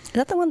 Is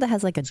that the one that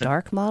has like a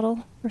dark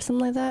model or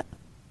something like that?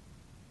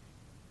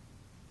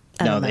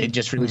 No, they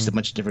just released a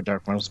bunch of different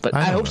dark models. But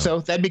I hope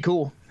so. That'd be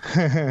cool.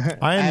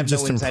 I am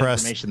just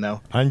impressed. Though.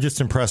 I'm just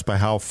impressed by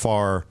how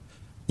far...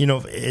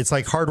 it's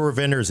like hardware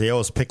vendors. They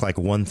always pick like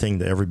one thing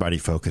that everybody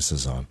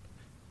focuses on,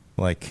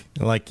 like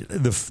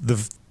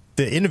the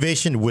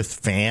innovation with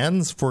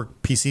fans for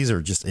PCs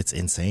are just it's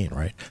insane,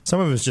 right?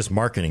 Some of it's just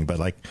marketing, but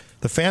like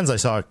the fans I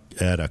saw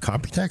at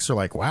Computex are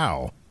like,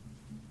 wow,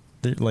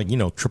 they're like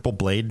triple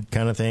blade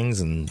kind of things,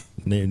 and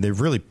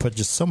they've really put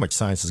just so much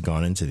science has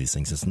gone into these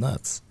things. It's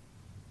nuts.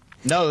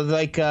 No,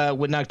 like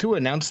when Noctua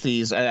announced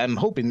these, I'm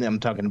hoping I'm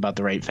talking about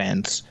the right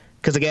fans.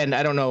 Because, again,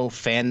 I don't know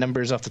fan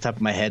numbers off the top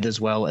of my head as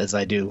well as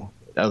I do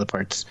other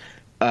parts.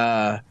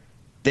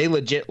 They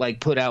legit,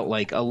 put out,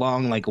 a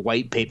long,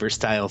 white paper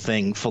style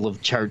thing full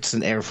of charts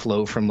and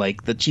airflow from,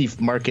 the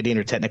chief marketing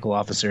or technical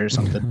officer or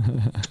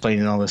something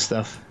explaining all this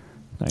stuff.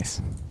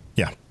 Nice.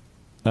 Yeah.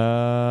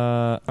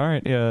 All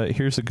right.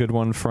 Here's a good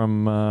one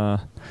from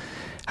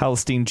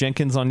Halistine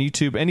Jenkins on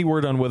YouTube. Any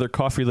word on whether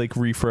Coffee Lake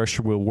Refresh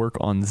will work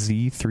on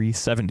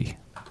Z370?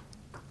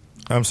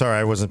 I'm sorry,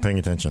 I wasn't paying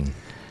attention.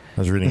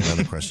 I was reading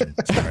another question.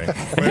 Sorry.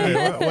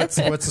 Wait, what's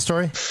the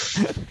story?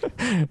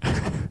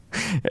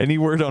 Any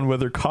word on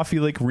whether Coffee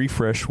Lake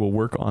Refresh will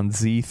work on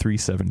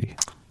Z370?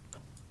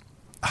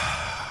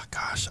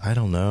 Gosh, I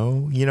don't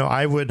know.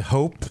 I would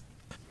hope.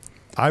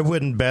 I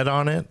wouldn't bet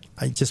on it.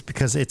 Just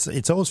because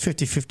it's always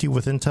 50-50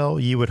 with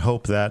Intel. You would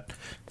hope that,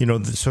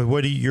 so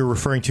what you're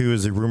referring to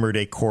is a rumored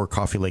 8-core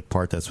Coffee Lake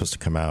part that's supposed to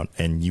come out,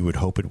 and you would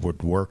hope it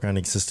would work on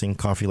existing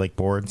Coffee Lake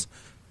boards.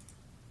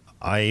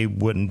 I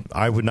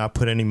would not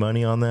put any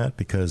money on that,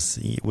 because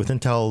with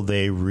Intel,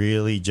 they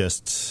really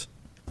just,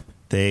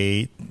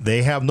 they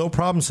have no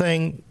problem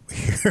saying,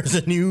 here's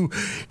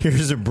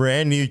a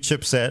brand new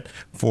chipset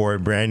for a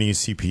brand new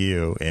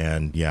CPU.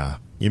 And yeah,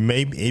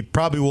 it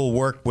probably will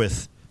work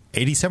with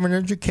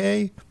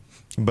 8700K,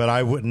 but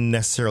I wouldn't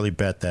necessarily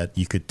bet that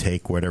you could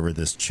take whatever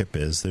this chip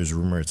is. There's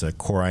rumor it's a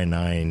Core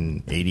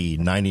i9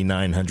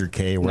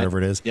 9900K or whatever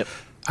it is. Yep.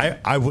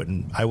 I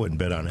wouldn't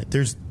bet on it.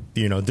 There's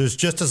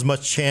just as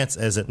much chance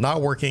as it not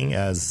working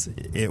as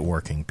it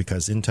working,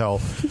 because Intel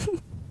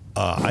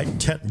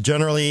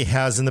generally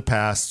has in the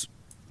past.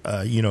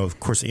 Of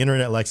course, the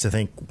internet likes to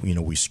think,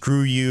 we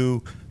screw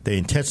you. They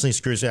intentionally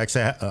screw you.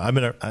 Actually, I'm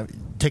going to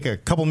take a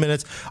couple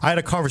minutes. I had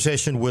a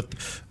conversation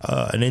with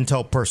an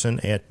Intel person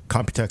at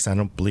Computex. I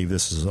don't believe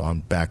this is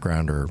on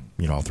background or,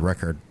 off the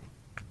record.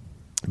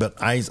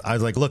 But I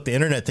was like, look, the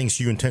internet thinks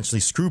you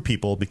intentionally screw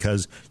people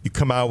because you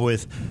come out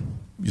with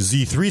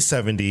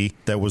Z370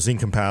 that was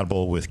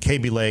incompatible with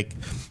Kaby Lake.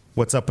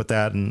 What's up with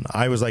that? And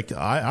I was like,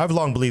 I've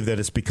long believed that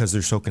it's because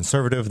they're so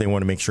conservative. They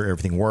want to make sure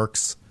everything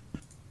works.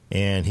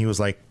 And he was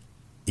like,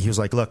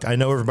 look, I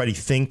know everybody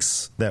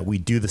thinks that we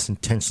do this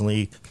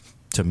intentionally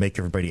to make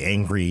everybody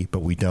angry, but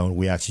we don't.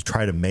 We actually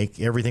try to make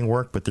everything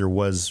work, but there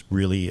was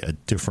really a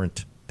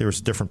different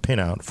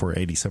pinout for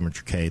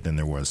 8700K than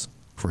there was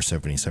for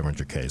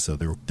 7700K. So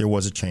there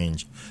was a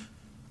change.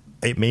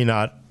 It may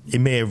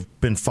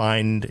have been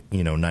fine,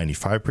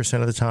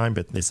 95% of the time,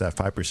 but it's that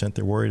 5%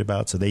 they're worried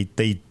about. So they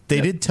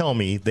did tell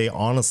me they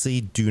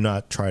honestly do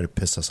not try to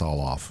piss us all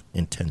off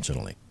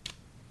intentionally.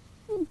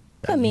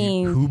 I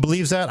mean, who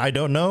believes that? I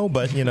don't know,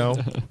 but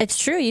it's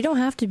true. You don't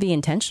have to be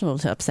intentional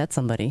to upset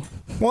somebody.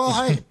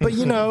 Well,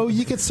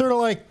 you could sort of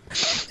like,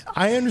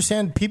 I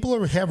understand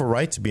people have a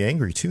right to be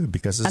angry too,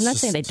 because I'm not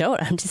saying they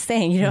don't. I'm just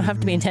saying you don't have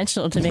to be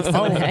intentional to make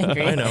someone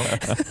angry. I know.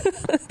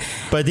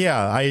 But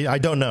yeah, I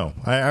don't know.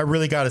 I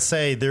really got to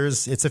say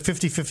it's a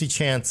 50-50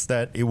 chance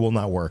that it will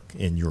not work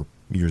in your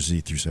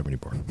Z370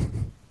 board.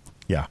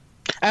 Yeah.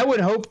 I would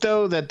hope,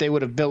 though, that they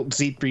would have built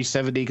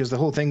Z370, because the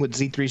whole thing with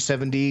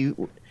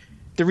Z370,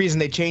 the reason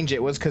they changed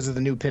it was because of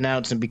the new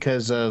pinouts and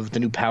because of the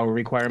new power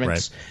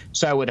requirements. Right.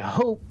 So I would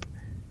hope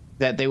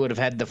that they would have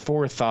had the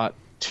forethought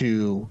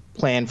to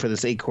plan for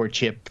this 8-core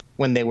chip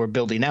when they were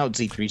building out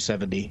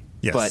Z370.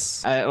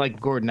 Yes. But like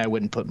Gordon, I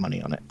wouldn't put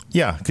money on it.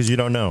 Yeah, because you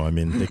don't know. I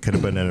mean, they could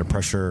have been under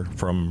pressure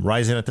from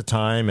Ryzen at the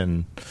time.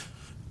 And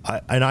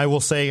I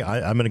will say,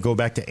 I'm going to go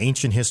back to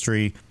ancient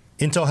history.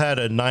 Intel had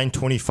a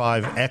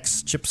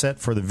 925X chipset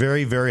for the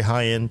very, very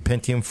high-end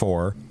Pentium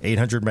 4,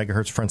 800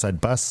 megahertz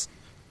frontside bus.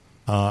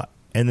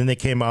 And then they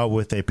came out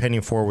with a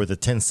Pentium 4 with a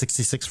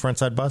 1066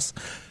 frontside bus.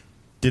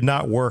 Did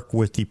not work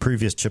with the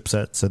previous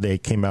chipset, so they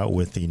came out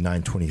with the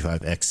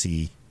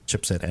 925XE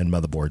chipset and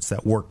motherboards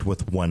that worked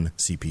with one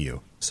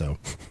CPU. So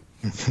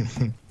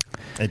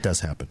it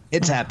does happen.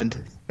 It's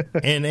happened.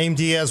 And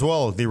AMD as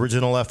well. The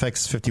original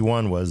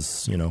FX51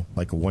 was,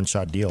 like a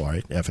one-shot deal,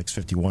 right?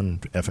 FX51,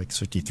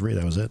 FX53,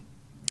 that was it.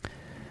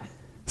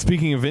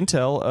 Speaking of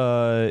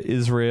Intel,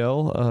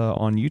 Israel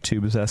on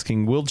YouTube is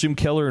asking, will Jim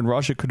Keller and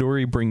Raja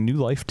Koduri bring new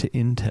life to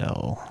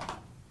Intel?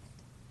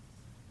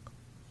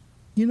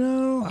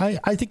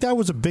 I think that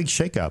was a big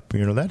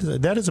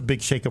shakeup. That is a big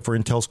shakeup for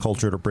Intel's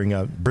culture to bring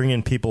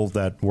in people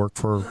that work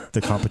for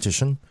the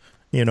competition.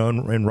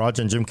 And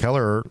Raja and Jim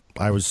Keller,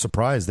 I was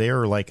surprised. They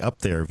are like up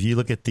there. If you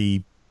look at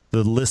the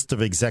list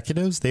of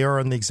executives, they are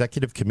on the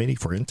executive committee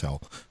for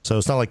Intel. So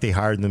it's not like they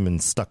hired them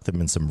and stuck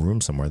them in some room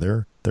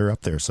somewhere. They're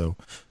up there. So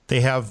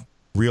they have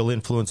real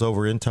influence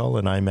over Intel,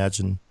 and I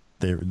imagine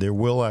there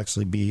will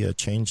actually be a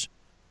change.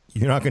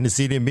 You're not going to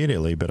see it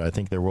immediately, but I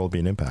think there will be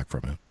an impact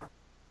from it.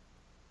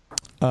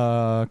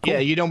 Cool. Yeah,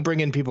 you don't bring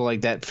in people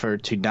like that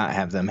to not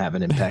have them have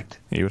an impact.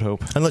 You would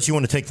hope. Unless you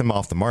want to take them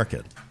off the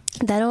market.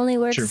 That only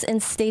works in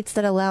states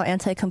that allow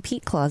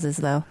anti-compete clauses,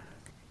 though.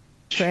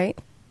 Right?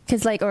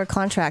 Or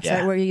contracts,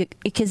 yeah. right? Where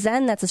because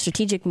then that's a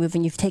strategic move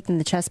and you've taken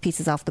the chess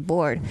pieces off the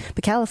board.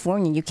 But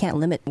California, you can't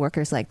limit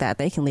workers like that.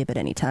 They can leave at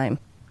any time.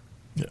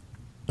 Yeah.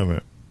 Okay.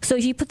 So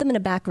if you put them in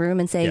a back room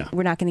and say,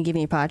 we're not going to give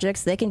you any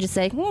projects, they can just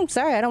say,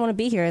 sorry, I don't want to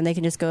be here, and they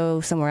can just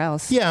go somewhere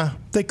else. Yeah,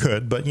 they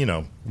could, but,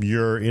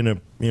 you're in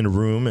a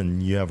room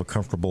and you have a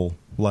comfortable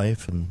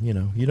life, and,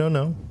 you don't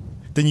know.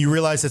 then you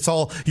realize it's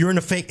all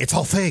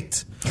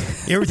faked.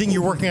 Everything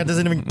you're working on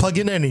doesn't even plug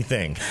in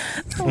anything.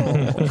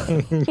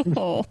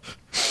 Oh.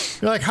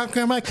 You're like, how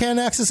come I can't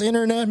access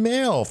internet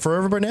mail for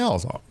everybody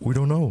else? Oh, we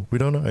don't know.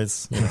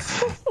 It's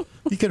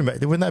you can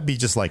imagine. Wouldn't that be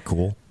just like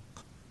cool?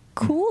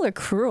 Cool or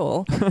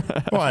cruel?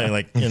 Well,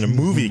 like in a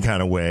movie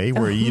kind of way,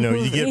 where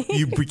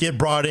you get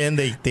brought in.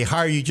 They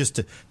hire you just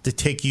to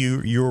take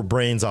your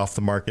brains off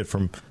the market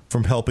from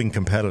helping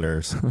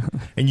competitors,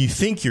 and you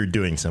think you're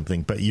doing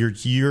something, but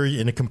you're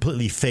in a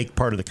completely fake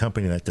part of the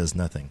company that does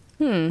nothing,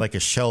 like a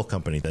shell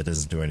company that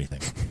doesn't do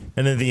anything.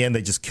 And in the end,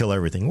 they just kill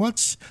everything.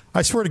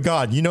 I swear to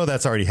God,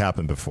 that's already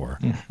happened before.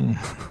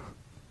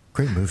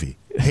 Great movie.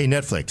 Hey,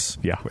 Netflix.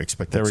 Yeah, we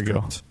expect there that we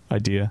script. go.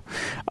 Idea.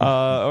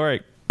 All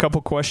right.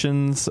 Couple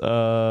questions.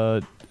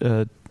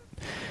 T1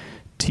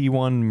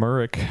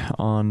 Murick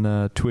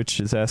on Twitch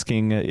is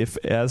asking if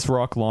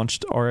ASRock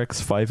launched RX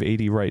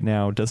 580 right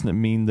now, doesn't it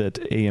mean that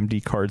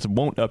AMD cards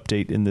won't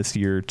update in this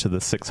year to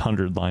the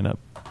 600 lineup?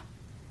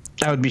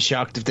 I would be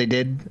shocked if they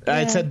did. Yeah.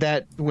 I said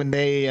that when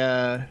they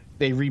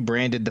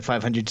rebranded the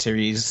 500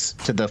 series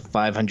to the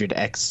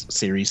 500X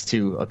series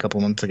too a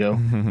couple months ago.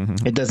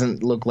 It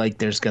doesn't look like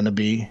there's going to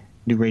be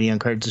new Radeon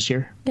cards this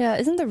year. Yeah,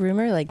 isn't the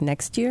rumor like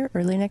next year,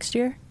 early next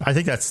year? I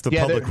think that's the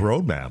public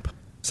roadmap.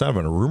 It's not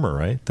even a rumor,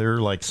 right? They're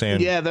like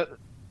saying... Yeah,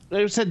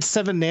 they said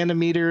 7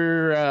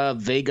 nanometer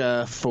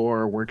Vega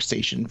for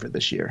workstation for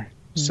this year.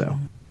 So,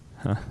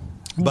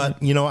 But,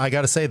 I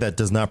got to say that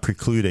does not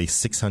preclude a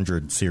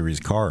 600 series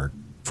card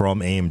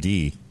from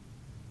AMD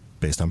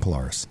based on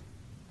Polaris.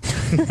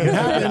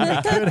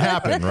 It could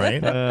happen,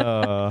 right?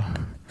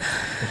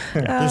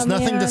 There's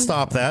nothing to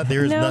stop that.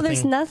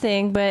 There's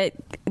nothing, but...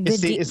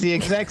 It's the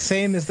exact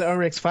same as the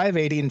RX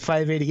 580 and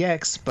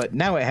 580X, but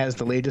now it has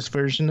the latest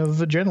version of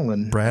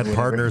Adrenaline. Brad,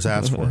 partners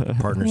asked for it.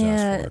 Asked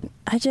for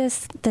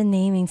it. The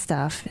naming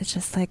stuff, it's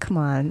just like, come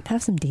on,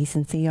 have some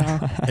decency, y'all.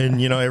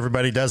 And,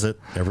 everybody does it.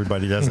 Yeah.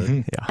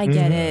 I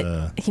get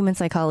it. Human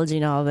psychology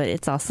and all, but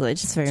it's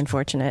just very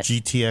unfortunate.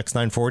 GTX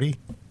 940?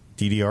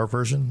 DDR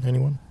version?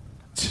 Anyone?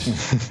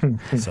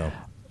 So...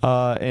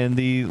 and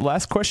the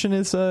last question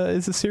is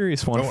a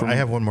serious one. I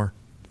have one more.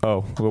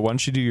 Oh, well, why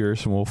don't you do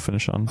yours and we'll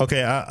finish on.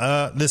 Okay,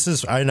 this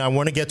is, and I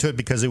want to get to it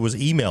because it was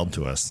emailed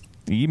to us.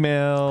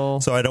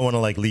 Email. So I don't want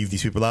to leave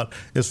these people out.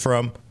 It's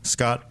from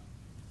Scott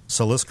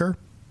Salisker.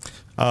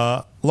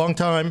 Long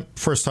time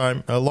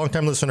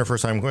listener,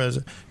 first time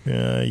quiz.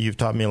 You've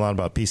taught me a lot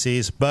about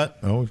PCs,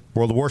 but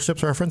World of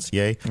Warships reference,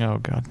 yay. Oh,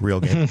 God. Real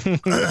game.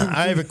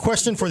 I have a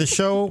question for the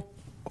show.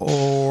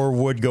 Or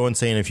would go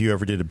insane if you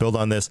ever did a build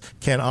on this.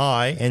 Can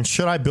I and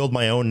should I build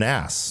my own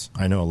NAS?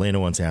 I know Elena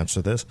wants to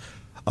answer this.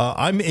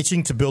 I'm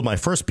itching to build my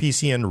first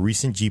PC, and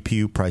recent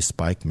GPU price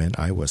spike meant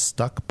I was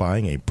stuck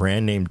buying a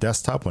brand name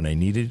desktop when I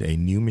needed a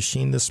new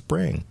machine this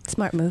spring.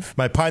 Smart move.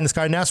 My pie in the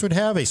sky NAS would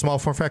have a small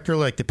form factor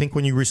like the pink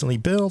one you recently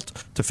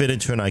built to fit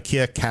into an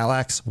IKEA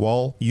Kallax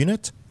wall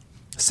unit.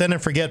 Set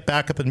and forget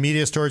backup and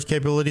media storage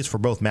capabilities for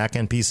both Mac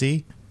and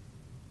PC.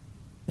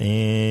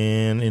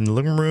 And in the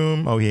living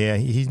room,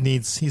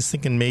 he's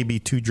thinking maybe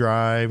 2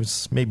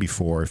 drives, maybe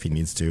 4 if he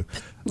needs to.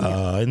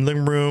 In the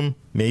living room,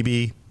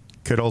 maybe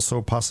could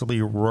also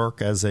possibly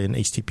work as an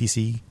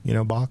HTPC,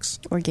 box.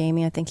 Or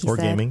gaming, I think he said. Or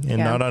gaming, and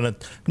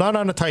not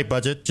on a tight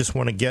budget. Just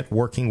want to get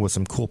working with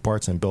some cool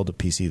parts and build a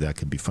PC that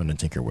could be fun to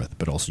tinker with,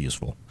 but also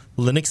useful.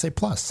 Linux A+.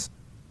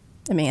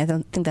 I mean, I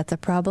don't think that's a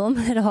problem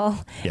at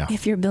all. Yeah.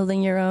 If you're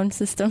building your own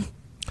system.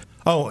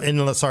 Oh,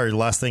 and sorry, the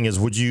last thing is,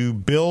 would you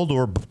build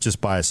or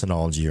just buy a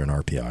Synology or an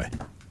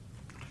RPI?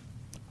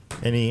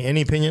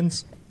 Any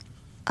opinions?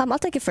 I'll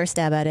take a first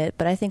stab at it,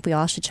 but I think we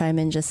all should chime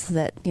in just so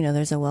that,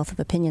 there's a wealth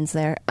of opinions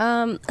there.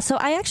 So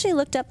I actually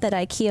looked up that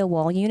IKEA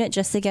wall unit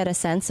just to get a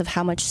sense of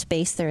how much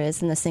space there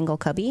is in the single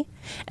cubby.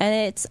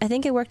 And I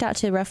think it worked out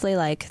to roughly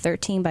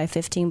 13 by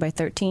 15 by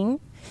 13.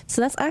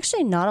 So that's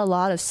actually not a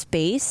lot of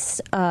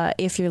space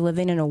if you're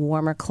living in a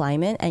warmer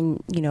climate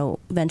and,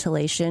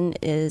 ventilation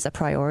is a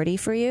priority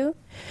for you.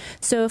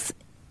 So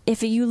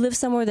if you live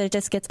somewhere that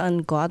just gets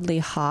ungodly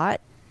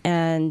hot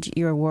and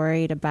you're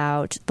worried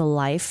about the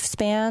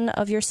lifespan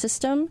of your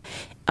system,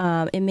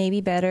 it may be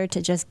better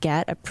to just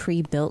get a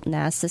pre-built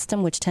NAS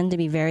system, which tend to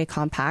be very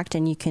compact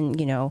and you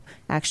can,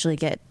 actually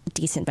get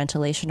decent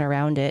ventilation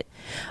around it.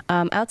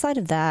 Outside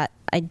of that,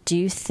 I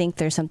do think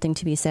there's something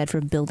to be said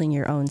for building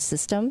your own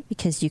system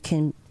because you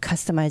can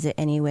customize it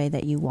any way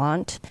that you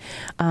want.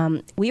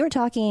 We were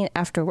talking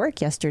after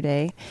work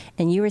yesterday,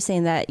 and you were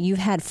saying that you've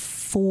had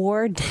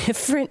 4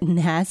 different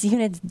NAS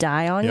units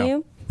die on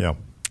you. Yeah.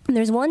 And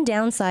there's one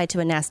downside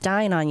to a NAS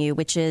dying on you,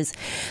 which is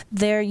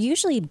they're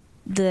usually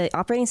the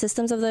operating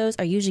systems of those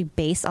are usually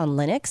based on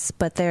Linux,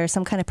 but they're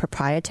some kind of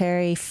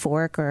proprietary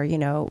fork or,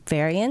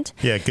 variant.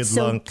 Yeah, good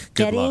luck.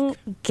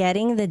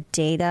 Getting the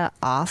data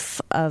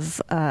off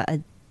of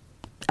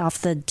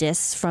off the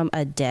disks from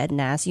a dead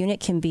NAS unit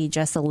can be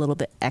just a little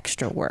bit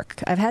extra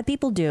work. I've had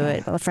people do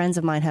it. Friends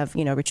of mine have,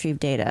 retrieved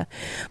data.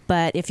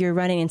 But if you're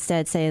running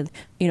instead, say,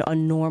 a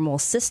normal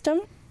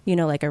system,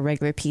 like a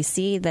regular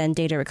PC, then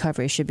data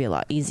recovery should be a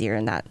lot easier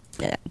in that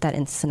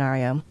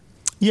scenario.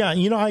 Yeah,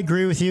 I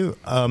agree with you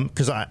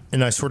because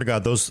I swear to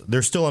God,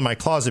 they're still in my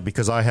closet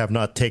because I have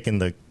not taken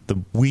the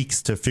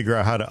weeks to figure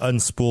out how to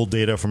unspool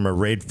data from a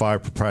RAID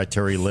 5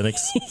 proprietary Linux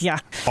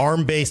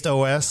ARM-based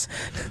OS.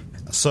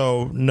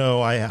 So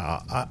no,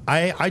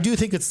 I do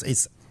think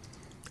it's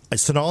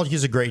Synology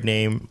is a great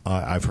name.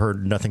 I've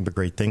heard nothing but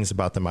great things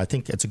about them. I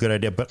think it's a good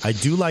idea, but I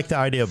do like the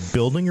idea of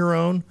building your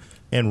own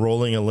and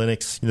rolling a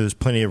Linux. There's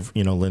plenty of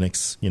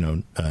Linux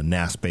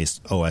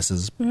NAS-based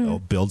OSs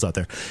builds out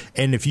there,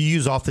 and if you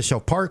use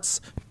off-the-shelf parts,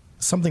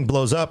 something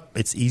blows up,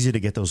 it's easy to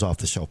get those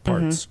off-the-shelf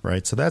parts,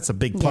 right? So that's a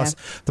big plus.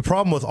 Yeah. The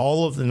problem with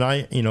all of the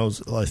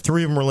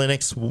 3 of them were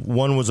Linux.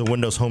 One was a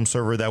Windows home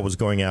server that was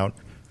going out.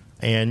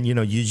 And,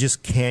 you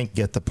just can't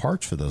get the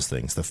parts for those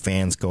things. The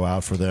fans go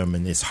out for them,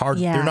 and it's hard.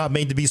 Yeah. They're not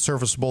made to be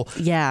serviceable.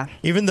 Yeah.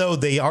 Even though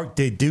they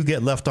do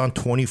get left on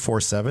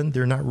 24/7,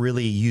 they're not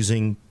really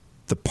using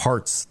the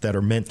parts that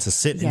are meant to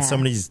sit in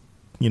somebody's,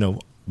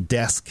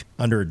 desk,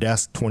 under a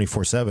desk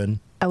 24/7.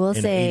 I will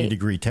say,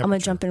 80-degree temperature. I'm going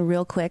to jump in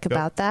real quick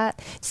about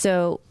that.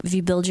 So if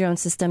you build your own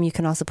system, you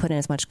can also put in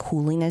as much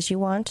cooling as you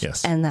want.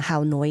 Yes. And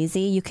how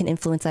noisy, you can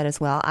influence that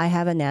as well. I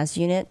have a NAS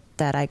unit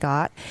that I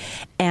got,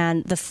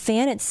 and the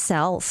fan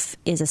itself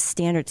is a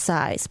standard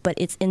size, but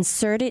it's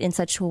inserted in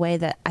such a way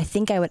that I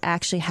think I would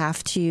actually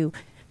have to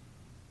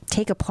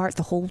take apart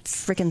the whole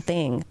freaking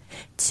thing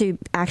to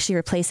actually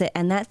replace it,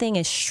 and that thing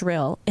is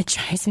shrill. It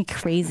drives me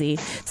crazy.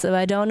 So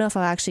I don't know if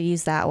I'll actually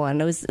use that one.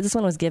 This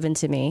one was given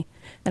to me,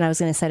 and I was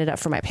going to set it up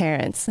for my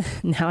parents.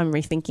 Now I'm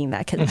rethinking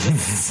that because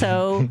it's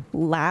so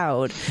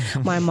loud.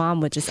 My mom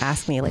would just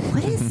ask me, like,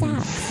 what is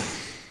that?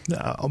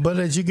 But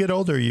as you get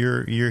older,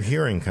 your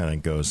hearing kind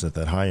of goes at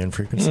that high-end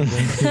frequency.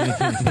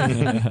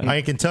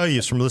 I can tell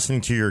you from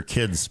listening to your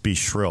kids be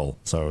shrill.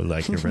 So,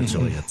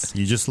 eventually,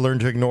 you just learn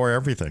to ignore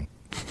everything.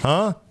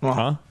 Huh?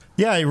 Uh-huh.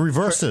 Yeah, it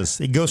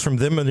reverses. It goes from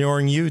them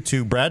ignoring you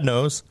to Brad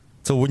knows.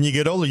 So when you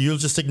get older, you'll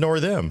just ignore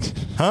them.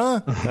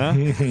 Huh?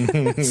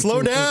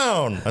 Slow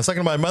down. I was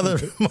talking to my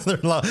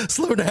mother-in-law.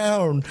 Slow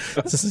down.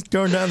 Just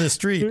going down the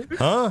street.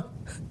 Huh?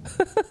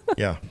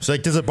 Yeah. She's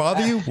like, does it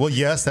bother you? Well,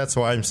 yes. That's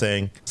why I'm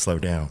saying slow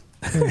down.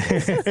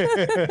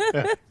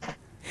 I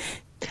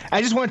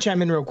just want to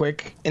chime in real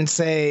quick and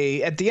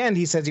say at the end,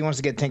 he says he wants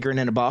to get tinkering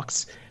in a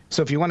box.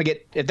 So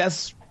if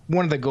that's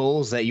one of the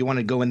goals that you want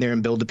to go in there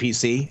and build a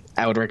PC,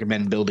 I would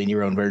recommend building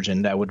your own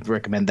version. I would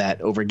recommend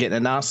that over getting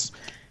a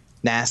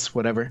NAS,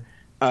 whatever.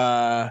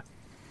 The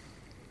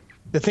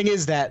thing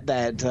is that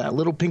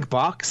little pink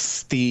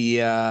box, the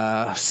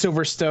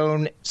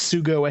Silverstone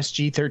Sugo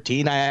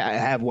SG13, I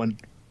have one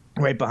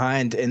right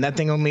behind, and that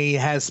thing only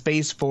has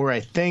space for, I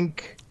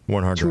think,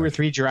 2 or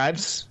 3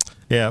 drives.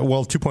 Yeah,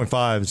 well,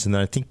 2.5s, and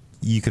then I think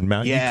you could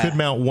mount. Yeah. You could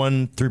mount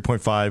one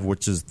 3.5,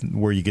 which is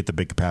where you get the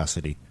big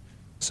capacity.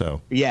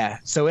 So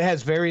it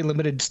has very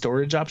limited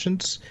storage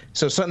options.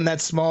 So something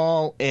that's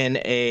small in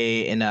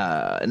a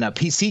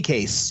PC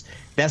case,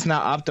 that's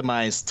not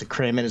optimized to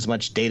cram in as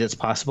much data as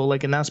possible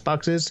like a NAS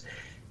box is.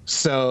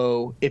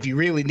 So if you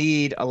really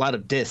need a lot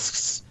of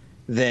disks,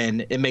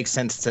 then it makes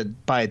sense to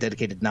buy a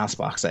dedicated NAS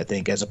box, I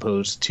think, as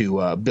opposed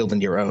to building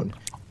your own.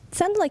 It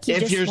sounded like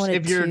if you're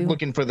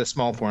looking for the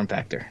small form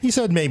factor. He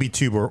said maybe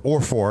 2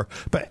 or 4,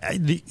 but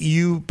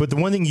the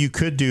one thing you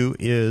could do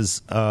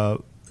is.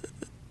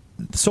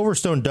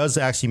 Silverstone does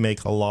actually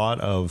make a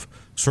lot of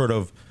sort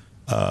of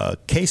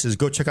cases.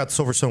 Go check out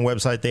the Silverstone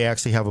website. They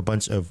actually have a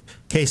bunch of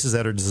cases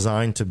that are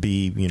designed to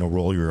be,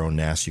 roll your own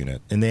NAS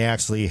unit. And they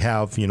actually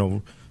have,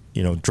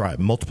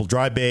 multiple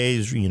drive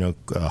bays,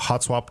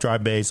 hot swap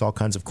drive bays, all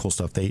kinds of cool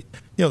stuff. They're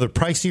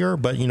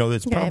pricier, but,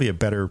 it's probably a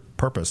better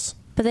purpose.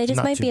 But they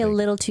just might be a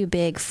little too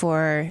big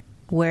for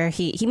where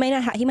he might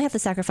have to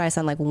sacrifice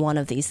on one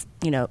of these,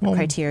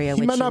 criteria.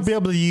 He might not be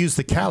able to use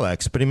the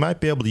Calyx, but he might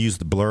be able to use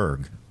the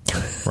Blurg.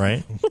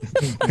 Right?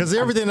 Because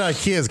everything at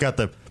IKEA's got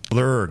the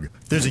Blurg.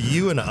 There's a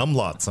U and an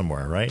umlaut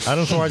somewhere, right? I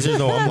don't know why there's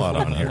no umlaut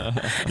on here.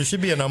 There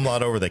should be an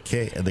umlaut over the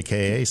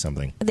KA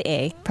something. The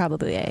A,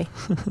 probably A.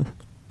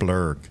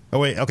 Blurg. Oh,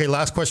 wait. Okay,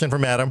 last question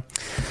from Adam.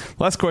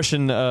 Last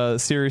question,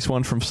 serious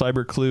one from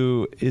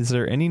Cyberclue. Is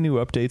there any new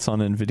updates on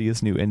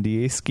NVIDIA's new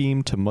NDA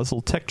scheme to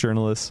muzzle tech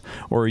journalists,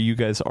 or are you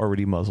guys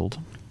already muzzled?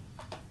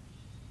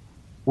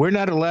 We're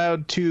not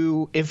allowed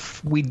to,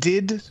 if we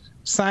did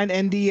sign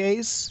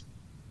NDAs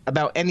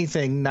about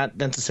anything, not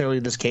necessarily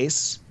this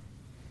case,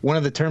 one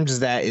of the terms of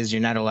that is you're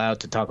not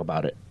allowed to talk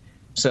about it.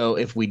 So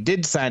if we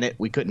did sign it,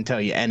 we couldn't tell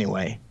you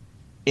anyway.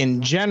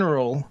 In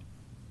general,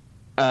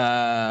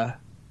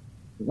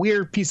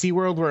 we're PC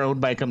World. We're owned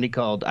by a company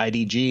called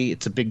IDG.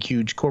 It's a big,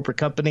 huge corporate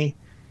company.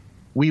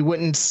 We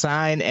wouldn't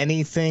sign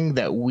anything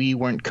that we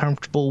weren't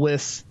comfortable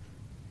with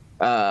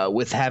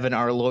having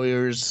our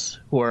lawyers,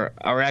 who are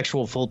our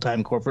actual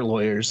full-time corporate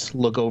lawyers,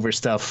 look over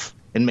stuff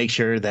and make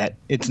sure that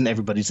it's in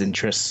everybody's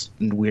interests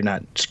and we're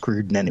not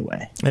screwed in any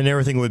way. And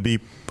everything would be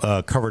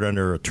covered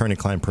under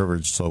attorney-client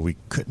privilege, so we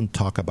couldn't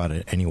talk about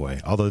it anyway.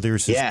 Although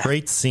there's this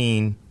great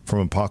scene from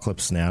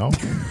Apocalypse Now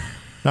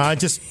No,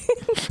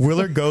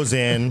 Willard goes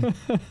in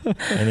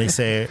and they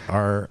say,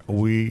 you're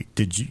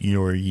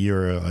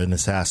an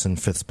assassin,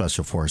 5th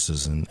Special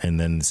Forces. And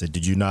then they said,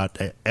 did you not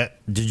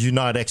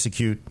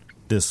execute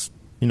this,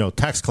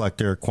 tax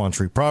collector,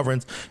 Quantry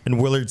Province?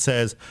 And Willard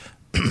says,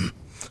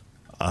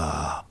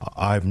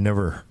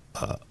 I'm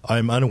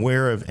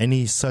unaware of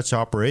any such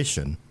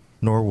operation,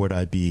 nor would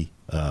I be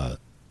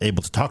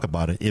able to talk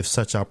about it if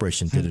such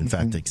operation did in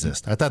fact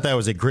exist. I thought that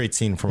was a great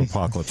scene from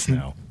Apocalypse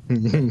Now.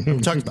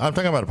 I'm talking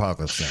about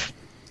Apocalypse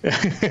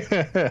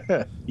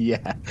Now.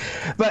 Yeah.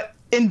 But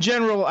in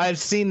general, I've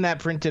seen that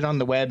printed on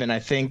the web, and I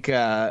think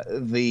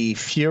the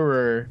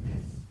furor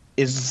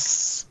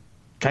is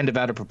kind of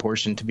out of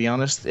proportion, to be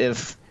honest.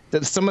 If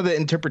some of the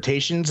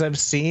interpretations I've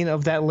seen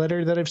of that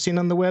letter that I've seen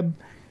on the web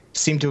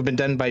seem to have been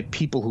done by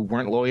people who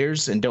weren't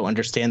lawyers and don't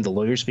understand the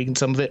lawyer speaking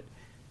some of it.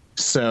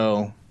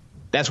 So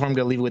that's where I'm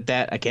going to leave it with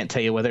that. I can't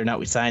tell you whether or not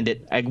we signed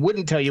it. I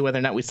wouldn't tell you whether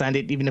or not we signed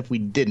it, even if we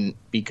didn't,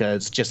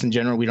 because just in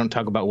general, we don't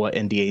talk about what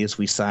NDAs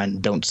we sign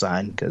and don't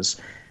sign, because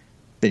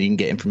then you can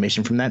get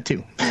information from that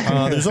too.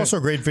 There's also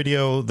a great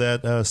video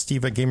that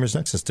Steve at Gamers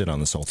Nexus did on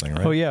this whole thing,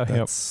 right? Oh yeah,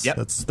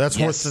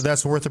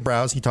 that's worth a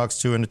browse. He talks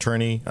to an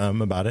attorney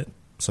about it.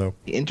 So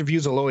he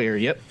interviews a lawyer.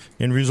 Yep,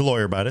 interviews a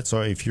lawyer about it.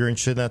 So if you're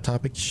interested in that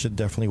topic, you should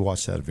definitely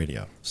watch that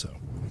video. So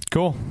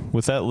cool.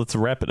 With that, let's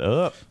wrap it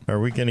up. Are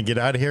we going to get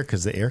out of here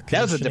because the air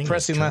conditioning? That was a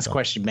depressing last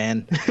question,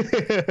 man.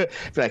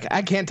 Like,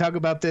 I can't talk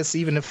about this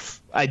even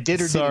if I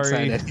did or didn't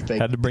sign anything.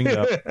 Had to bring it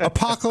up.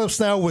 Apocalypse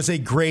Now was a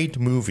great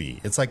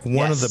movie. It's like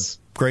one of the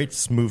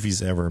greatest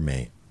movies ever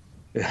made.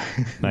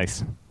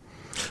 Nice.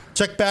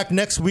 Check back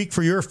next week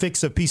for your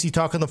fix of PC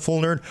Talk and the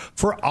Full Nerd.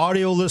 For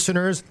audio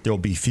listeners, there will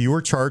be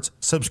fewer charts.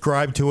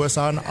 Subscribe to us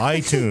on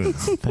iTunes.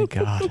 Thank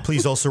God.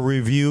 Please also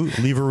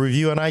leave a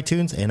review on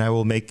iTunes, and I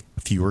will make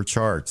fewer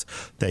charts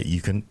that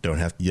you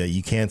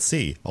can't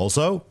see.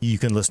 Also, you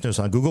can listen to us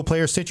on Google Play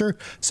or Stitcher.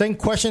 Send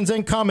questions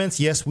and comments.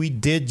 Yes, we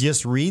did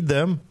just read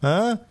them.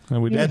 At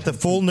the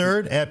Full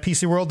Nerd at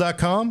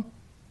PCWorld.com.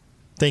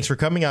 Thanks for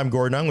coming. I'm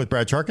Gordon Ung with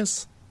Brad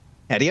Charkis.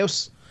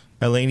 Adios.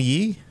 Elaine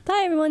Yee.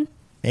 Bye, everyone.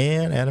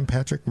 And Adam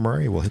Patrick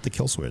Murray will hit the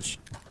kill switch.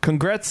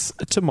 Congrats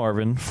to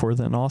Marvin for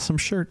an awesome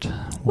shirt.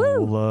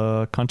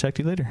 We'll contact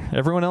you later.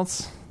 Everyone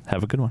else,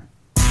 have a good one.